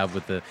successes you have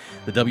with the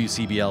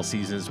WCBL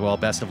season as well.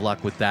 Best of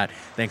luck with that.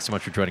 Thanks so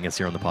much for joining us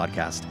here on the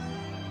podcast.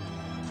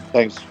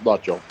 Thanks a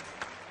lot, Joe.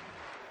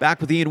 Back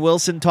with Ian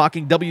Wilson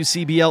talking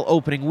WCBL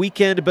opening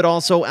weekend, but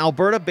also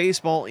Alberta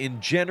baseball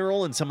in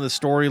general and some of the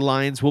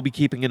storylines we'll be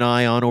keeping an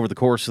eye on over the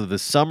course of the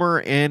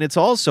summer. And it's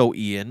also,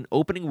 Ian,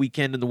 opening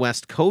weekend in the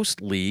West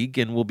Coast League,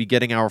 and we'll be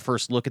getting our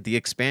first look at the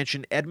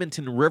expansion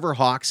Edmonton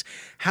Riverhawks.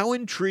 How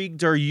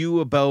intrigued are you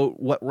about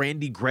what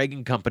Randy Gregg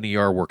and company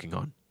are working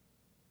on?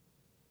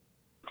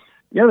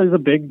 Yeah, there's a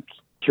big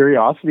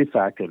curiosity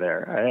factor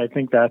there. I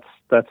think that's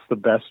the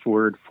best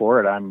word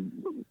for it. I'm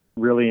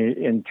really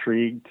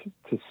intrigued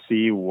to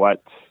see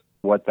what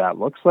that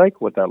looks like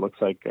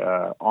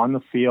on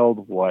the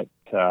field, what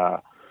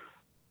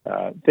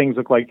things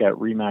look like at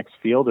Remax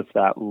Field, if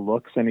that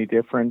looks any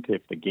different,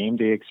 if the game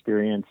day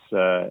experience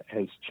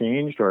has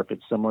changed, or if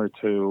it's similar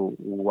to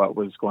what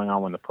was going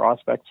on when the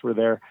prospects were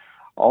there.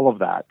 All of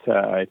that,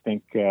 I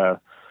think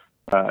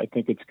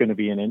it's going to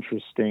be an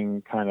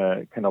interesting kind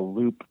of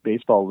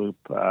baseball loop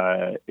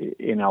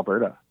in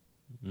Alberta.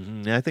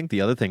 Mm-hmm. I think the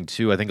other thing,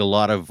 too, I think a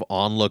lot of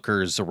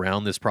onlookers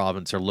around this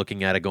province are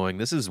looking at it going,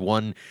 this is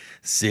one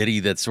city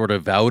that's sort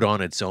of out on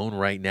its own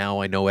right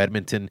now. I know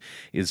Edmonton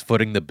is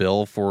footing the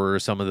bill for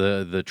some of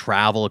the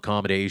travel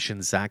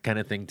accommodations, that kind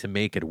of thing, to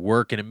make it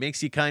work. And it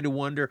makes you kind of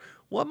wonder,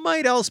 what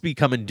might else be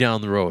coming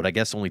down the road? I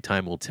guess only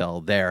time will tell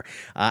there.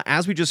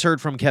 As we just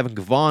heard from Kevin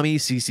Gavami,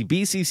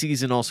 CCBC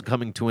season also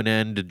coming to an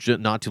end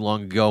not too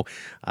long ago.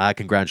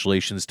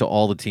 Congratulations to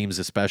all the teams,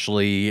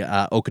 especially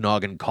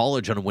Okanagan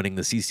College, on winning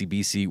the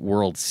CCBC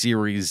World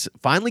Series.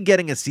 Finally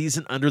getting a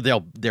season under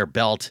their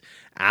belt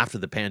after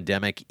the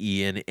pandemic.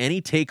 Ian,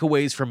 any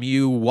takeaways from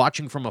you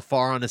watching from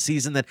afar on a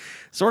season that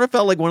sort of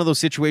felt like one of those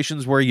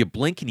situations where you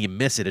blink and you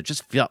miss it? It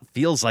just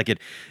feels like it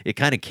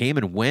kind of came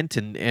and went,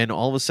 and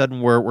all of a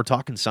sudden we're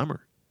talking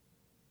summer.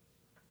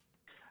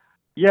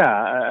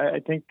 Yeah, I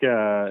think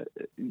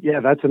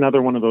that's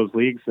another one of those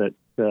leagues that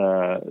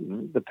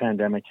the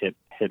pandemic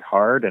hit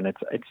hard, and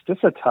it's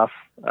just a tough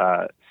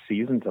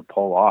season to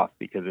pull off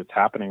because it's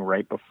happening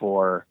right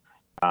before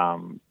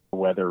the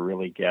weather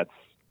really gets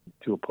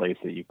to a place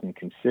that you can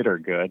consider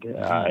good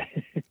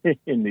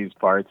in these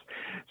parts.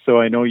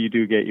 So I know you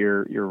do get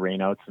your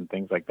rainouts and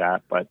things like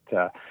that, but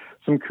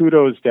some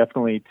kudos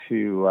definitely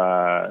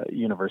to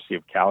University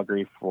of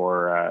Calgary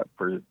for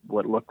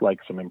what looked like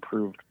some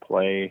improved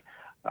play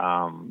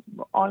on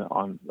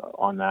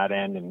that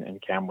end,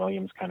 and Cam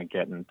Williams kind of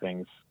getting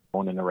things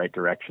going in the right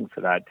direction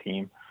for that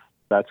team.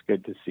 That's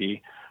good to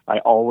see. I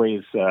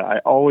always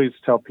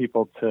tell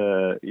people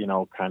to,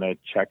 kind of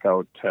check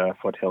out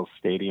Foothills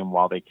Stadium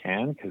while they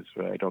can, because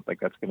I don't think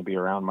that's going to be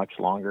around much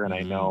longer. And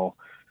I know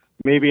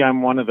maybe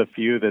I'm one of the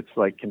few that's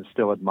can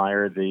still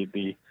admire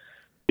the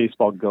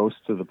baseball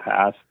ghosts of the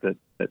past that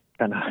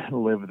kind of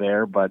live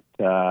there. But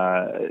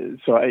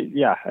so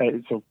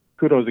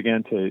kudos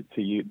again to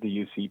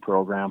the UC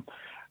program.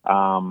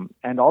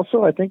 And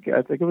also I think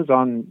it was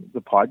on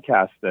the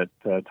podcast that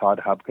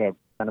Todd Hubka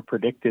kind of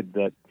predicted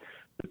that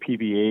the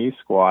PBA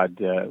squad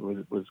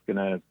was going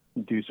to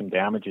do some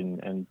damage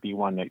and be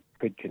one that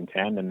could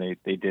contend, and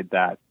they did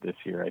that this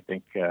year. I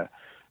think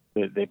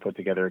they put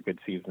together a good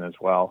season as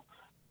well.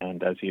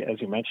 And as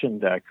you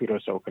mentioned,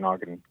 kudos to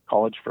Okanagan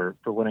College for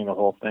winning the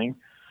whole thing.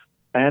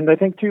 And I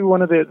think too,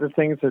 one of the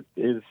things that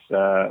is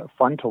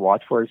fun to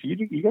watch for is you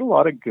get a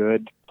lot of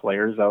good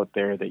players out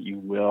there that you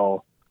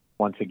will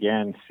once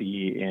again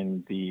see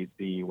in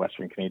the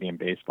Western Canadian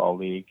Baseball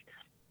League.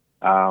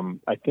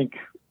 I think,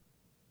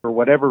 for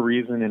whatever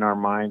reason in our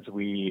minds,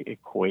 we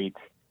equate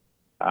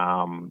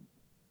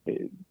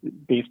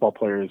baseball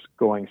players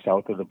going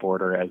south of the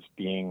border as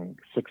being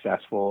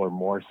successful or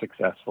more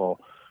successful,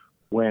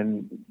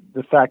 when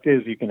the fact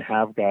is you can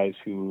have guys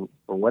who,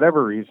 for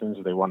whatever reasons,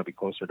 they want to be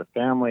closer to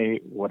family,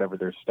 whatever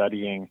they're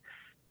studying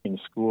in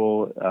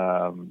school,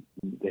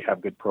 they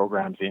have good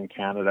programs in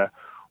Canada.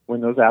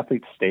 When those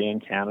athletes stay in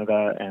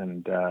Canada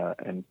and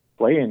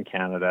play in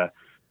Canada,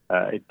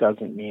 it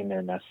doesn't mean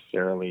they're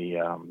necessarily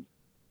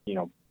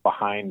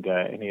behind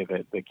any of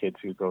the kids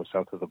who go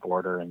south of the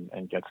border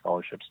and get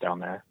scholarships down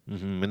there.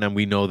 Mm-hmm. And then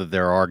we know that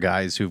there are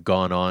guys who've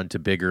gone on to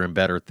bigger and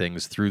better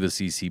things through the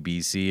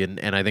CCBC.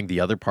 And I think the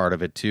other part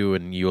of it too,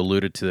 and you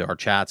alluded to our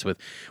chats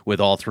with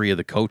all three of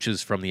the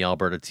coaches from the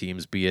Alberta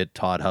teams, be it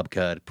Todd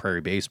Hubka at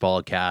Prairie Baseball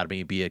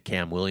Academy, be it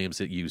Cam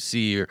Williams at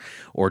UC,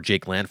 or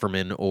Jake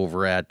Lanferman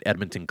over at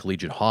Edmonton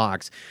Collegiate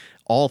Hawks.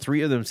 all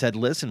three of them said,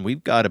 listen,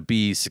 we've got to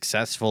be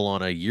successful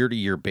on a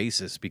year-to-year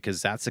basis,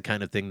 because that's the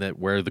kind of thing that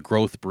where the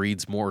growth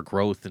breeds more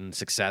growth and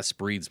success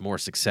breeds more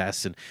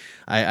success. And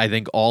I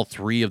think all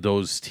three of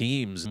those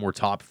teams were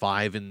top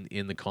 5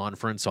 in the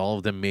conference. All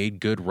of them made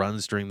good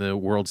runs during the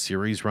World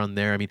Series run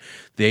there. I mean,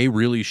 they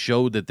really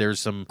showed that there's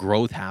some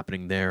growth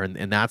happening there.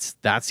 And that's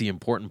the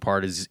important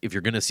part, is if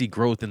you're going to see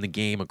growth in the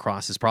game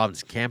across this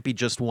province, it can't be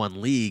just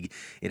one league.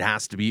 It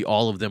has to be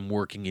all of them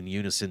working in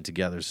unison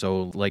together.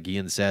 So like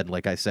Ian said,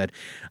 like I said,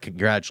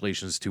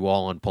 congratulations to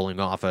all on pulling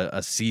off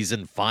a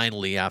season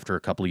finally after a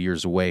couple of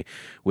years away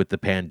with the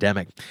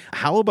pandemic.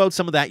 How about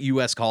some of that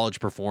U.S. college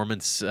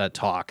performance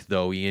talk,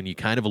 though, Ian? You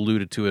kind of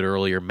alluded to it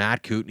earlier.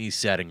 Matt Kootenay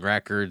setting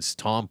records.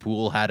 Tom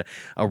Poole had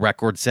a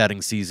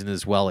record-setting season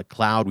as well at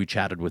Cloud. We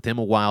chatted with him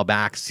a while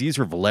back.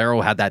 Cesar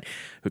Valero had that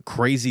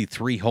crazy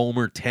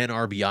 3-homer, 10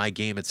 RBI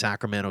game at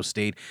Sacramento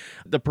State.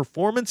 The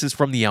performances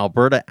from the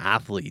Alberta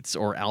athletes,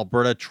 or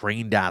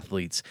Alberta-trained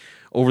athletes,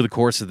 over the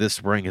course of this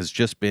spring has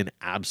just been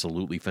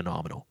absolutely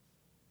phenomenal.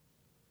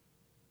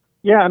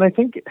 Yeah, and I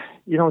think,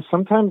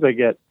 sometimes I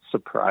get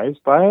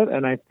surprised by it,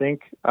 and I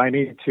think I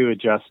need to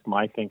adjust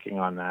my thinking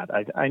on that.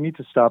 I need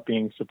to stop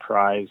being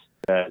surprised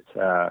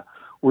that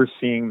we're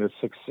seeing the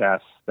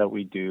success that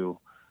we do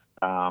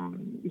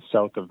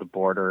south of the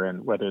border,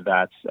 and whether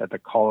that's at the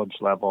college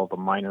level, the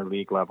minor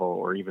league level,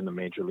 or even the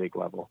major league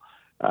level.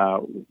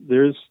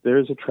 There's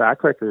a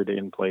track record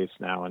in place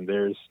now, and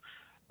there's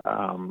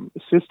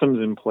systems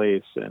in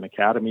place and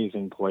academies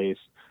in place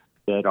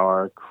that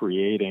are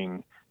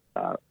creating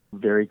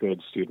very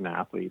good student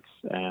athletes,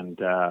 and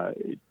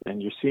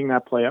you're seeing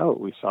that play out.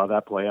 We saw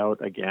that play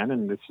out again,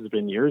 and this has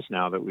been years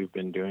now that we've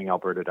been doing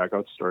Alberta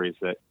Dugout Stories,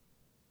 that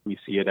we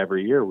see it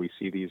every year. We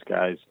see these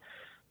guys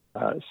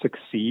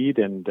succeed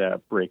and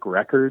break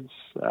records,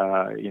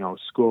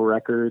 school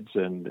records,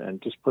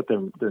 and just put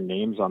their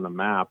names on the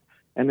map,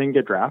 and then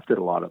get drafted.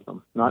 A lot of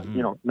them,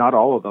 not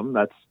all of them.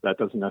 That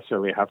doesn't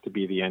necessarily have to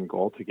be the end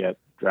goal, to get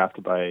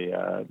drafted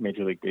by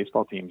Major League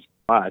Baseball teams,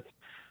 but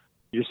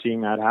you're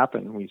seeing that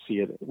happen. We see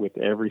it with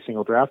every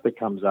single draft that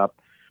comes up.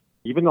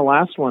 Even the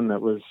last one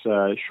that was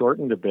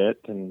shortened a bit,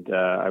 and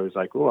I was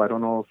like, I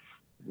don't know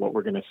what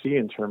we're going to see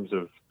in terms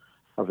of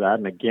that.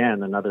 And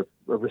again, another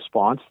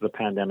response to the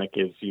pandemic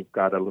is you've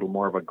got a little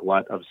more of a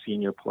glut of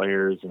senior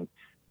players, and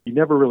you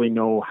never really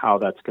know how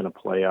that's going to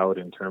play out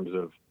in terms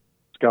of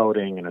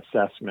scouting and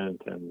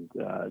assessment, and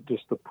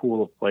just the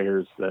pool of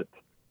players that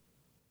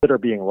are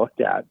being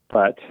looked at.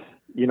 But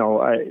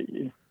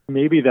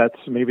maybe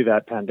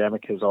that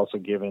pandemic has also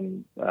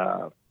given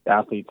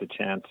athletes a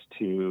chance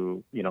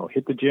to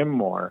hit the gym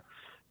more,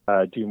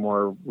 do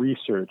more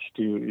research,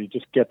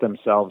 just get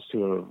themselves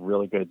to a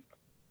really good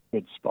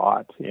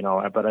spot.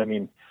 But I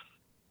mean,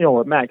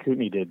 what Matt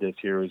Kootenay did this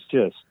year was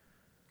just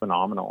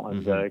phenomenal,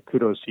 and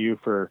kudos to you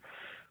for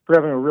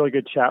having a really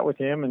good chat with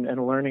him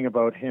and learning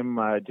about him.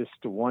 Just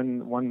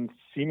one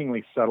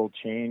seemingly subtle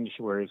change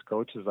where his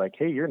coach is like,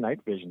 "Hey, your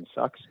night vision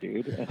sucks,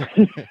 dude."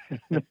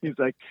 And he's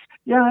like,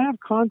 "Yeah, I have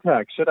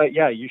contacts. Should I?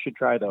 Yeah, you should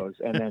try those."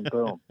 And then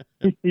boom,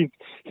 he's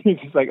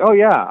just like, "Oh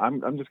yeah,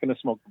 I'm just gonna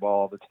smoke the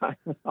ball all the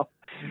time now."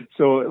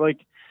 So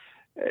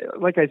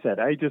like I said,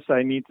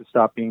 I need to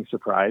stop being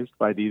surprised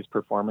by these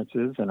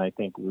performances, and I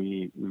think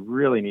we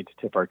really need to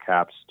tip our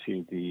caps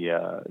to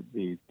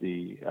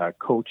the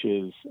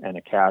coaches and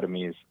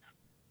academies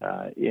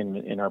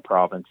in our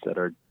province that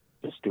are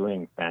just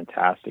doing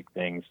fantastic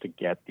things to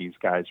get these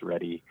guys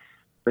ready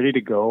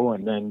to go.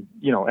 And then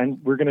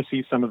and we're going to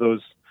see some of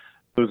those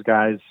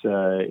guys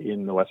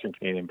in the Western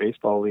Canadian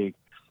Baseball League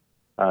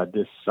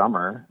this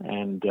summer,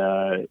 and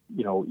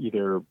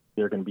either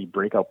they're going to be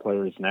breakout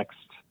players next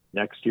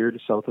year to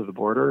south of the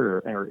border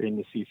or in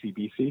the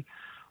CCBC,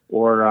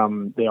 or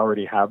they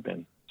already have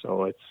been.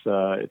 So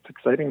it's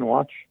exciting to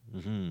watch.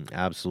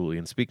 Absolutely.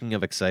 And speaking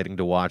of exciting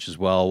to watch as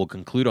well, we'll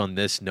conclude on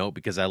this note,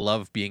 because I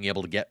love being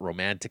able to get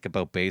romantic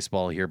about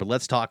baseball here. But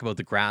let's talk about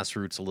the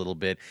grassroots a little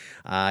bit.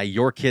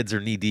 Your kids are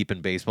knee-deep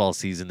in baseball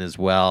season as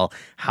well.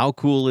 How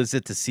cool is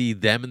it to see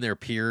them and their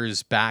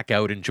peers back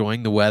out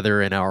enjoying the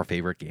weather and our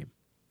favorite game?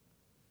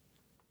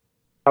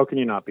 How can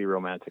you not be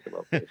romantic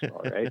about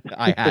baseball, right?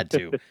 I had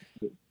to.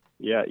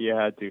 Yeah, you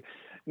had to.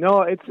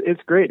 No,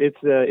 it's great.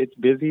 It's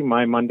busy.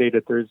 My Monday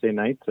to Thursday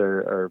nights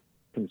are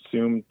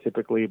consumed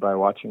typically by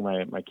watching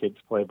my kids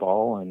play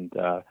ball, and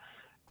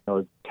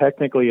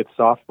technically it's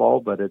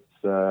softball, but it's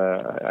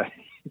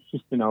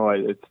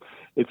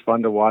it's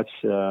fun to watch.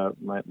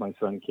 My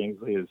son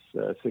Kingsley is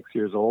 6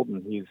 years old,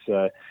 and he's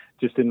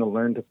just in the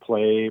Learn to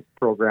Play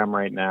program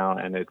right now,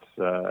 and it's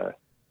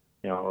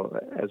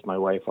as my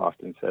wife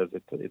often says,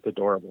 it's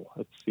adorable.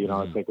 It's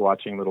it's like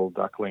watching little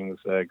ducklings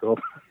go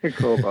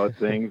about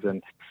things,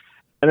 and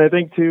I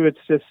think too, it's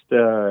just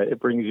it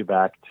brings you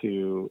back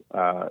to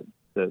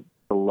the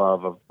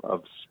love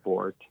of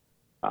sport.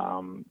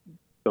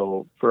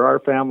 So for our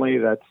family,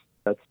 that's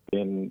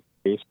been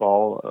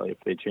baseball. If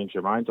they change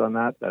their minds on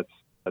that,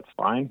 that's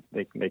fine.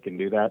 They can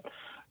do that.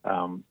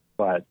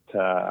 But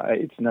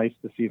it's nice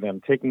to see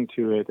them taking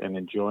to it and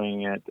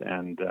enjoying it,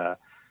 and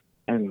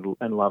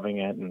and loving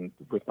it. And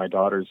with my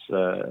daughter's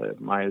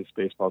Maya's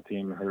baseball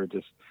team, her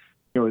just,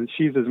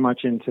 she's as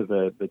much into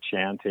the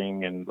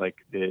chanting and like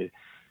the,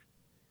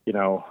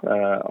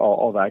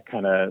 all that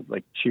kind of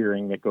like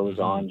cheering that goes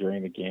on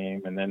during the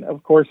game. And then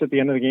of course at the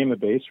end of the game, the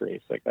base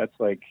race, like that's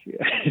like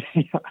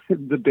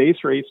the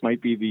base race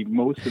might be the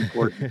most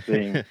important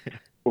thing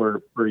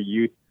for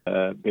youth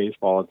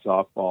baseball and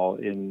softball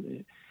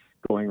in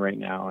going right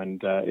now.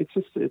 And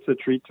it's a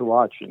treat to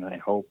watch. And I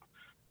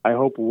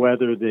hope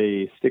whether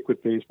they stick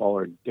with baseball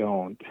or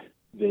don't,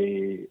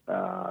 they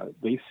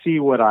see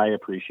what I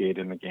appreciate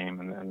in the game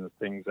and the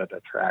things that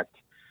attract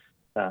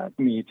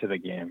me to the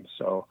game.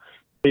 So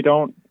they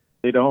don't,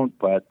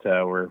 but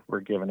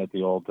we're giving it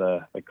the old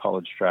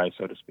college try,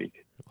 so to speak.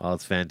 Well,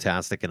 it's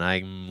fantastic, and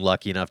I'm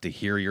lucky enough to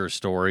hear your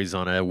stories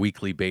on a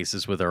weekly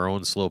basis with our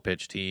own Slow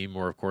Pitch team,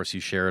 or of course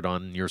you share it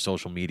on your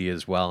social media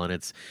as well. And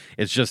it's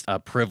just a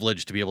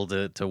privilege to be able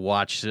to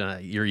watch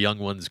your young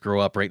ones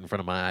grow up right in front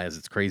of my eyes.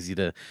 It's crazy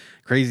to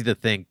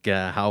think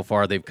how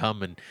far they've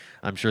come, and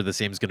I'm sure the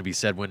same is going to be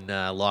said when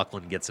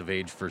Lachlan gets of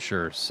age for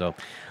sure. So,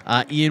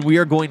 Ian, we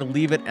are going to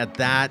leave it at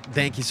that.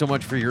 Thank you so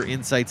much for your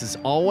insights as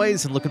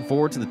always, and looking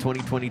forward to the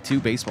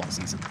 2022 baseball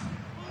season.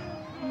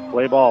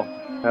 Play ball.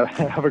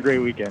 Have a great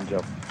weekend, Joe.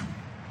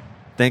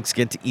 Thanks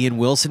again to Ian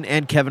Wilson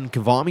and Kevin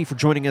Kavami for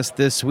joining us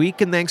this week,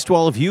 and thanks to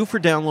all of you for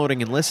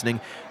downloading and listening.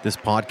 This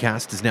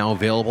podcast is now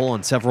available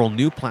on several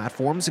new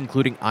platforms,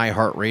 including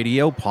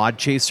iHeartRadio,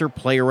 Podchaser,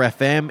 Player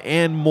FM,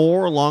 and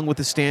more, along with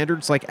the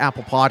standards like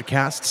Apple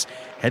Podcasts.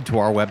 Head to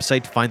our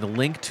website to find the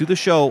link to the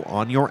show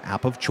on your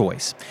app of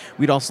choice.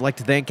 We'd also like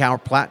to thank our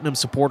Platinum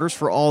supporters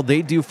for all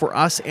they do for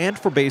us and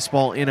for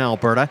baseball in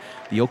Alberta.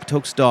 The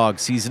Okotoks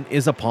Dogs season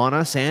is upon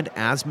us, and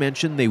as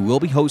mentioned, they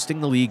will be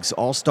hosting the league's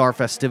All-Star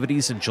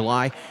festivities in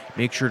July.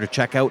 Make sure to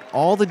check out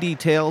all the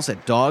details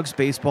at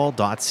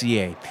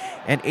dogsbaseball.ca.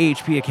 And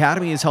AHP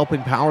Academy is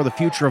helping power the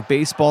future of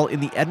baseball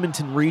in the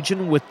Edmonton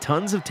region with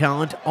tons of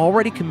talent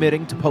already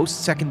committing to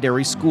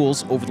post-secondary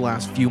schools over the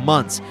last few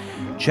months.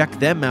 Check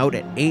them out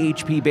at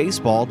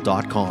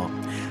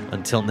ahpbaseball.com.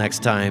 Until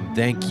next time,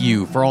 thank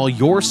you for all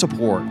your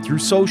support through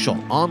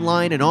social,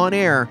 online, and on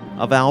air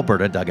of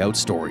Alberta Dugout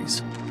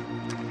Stories.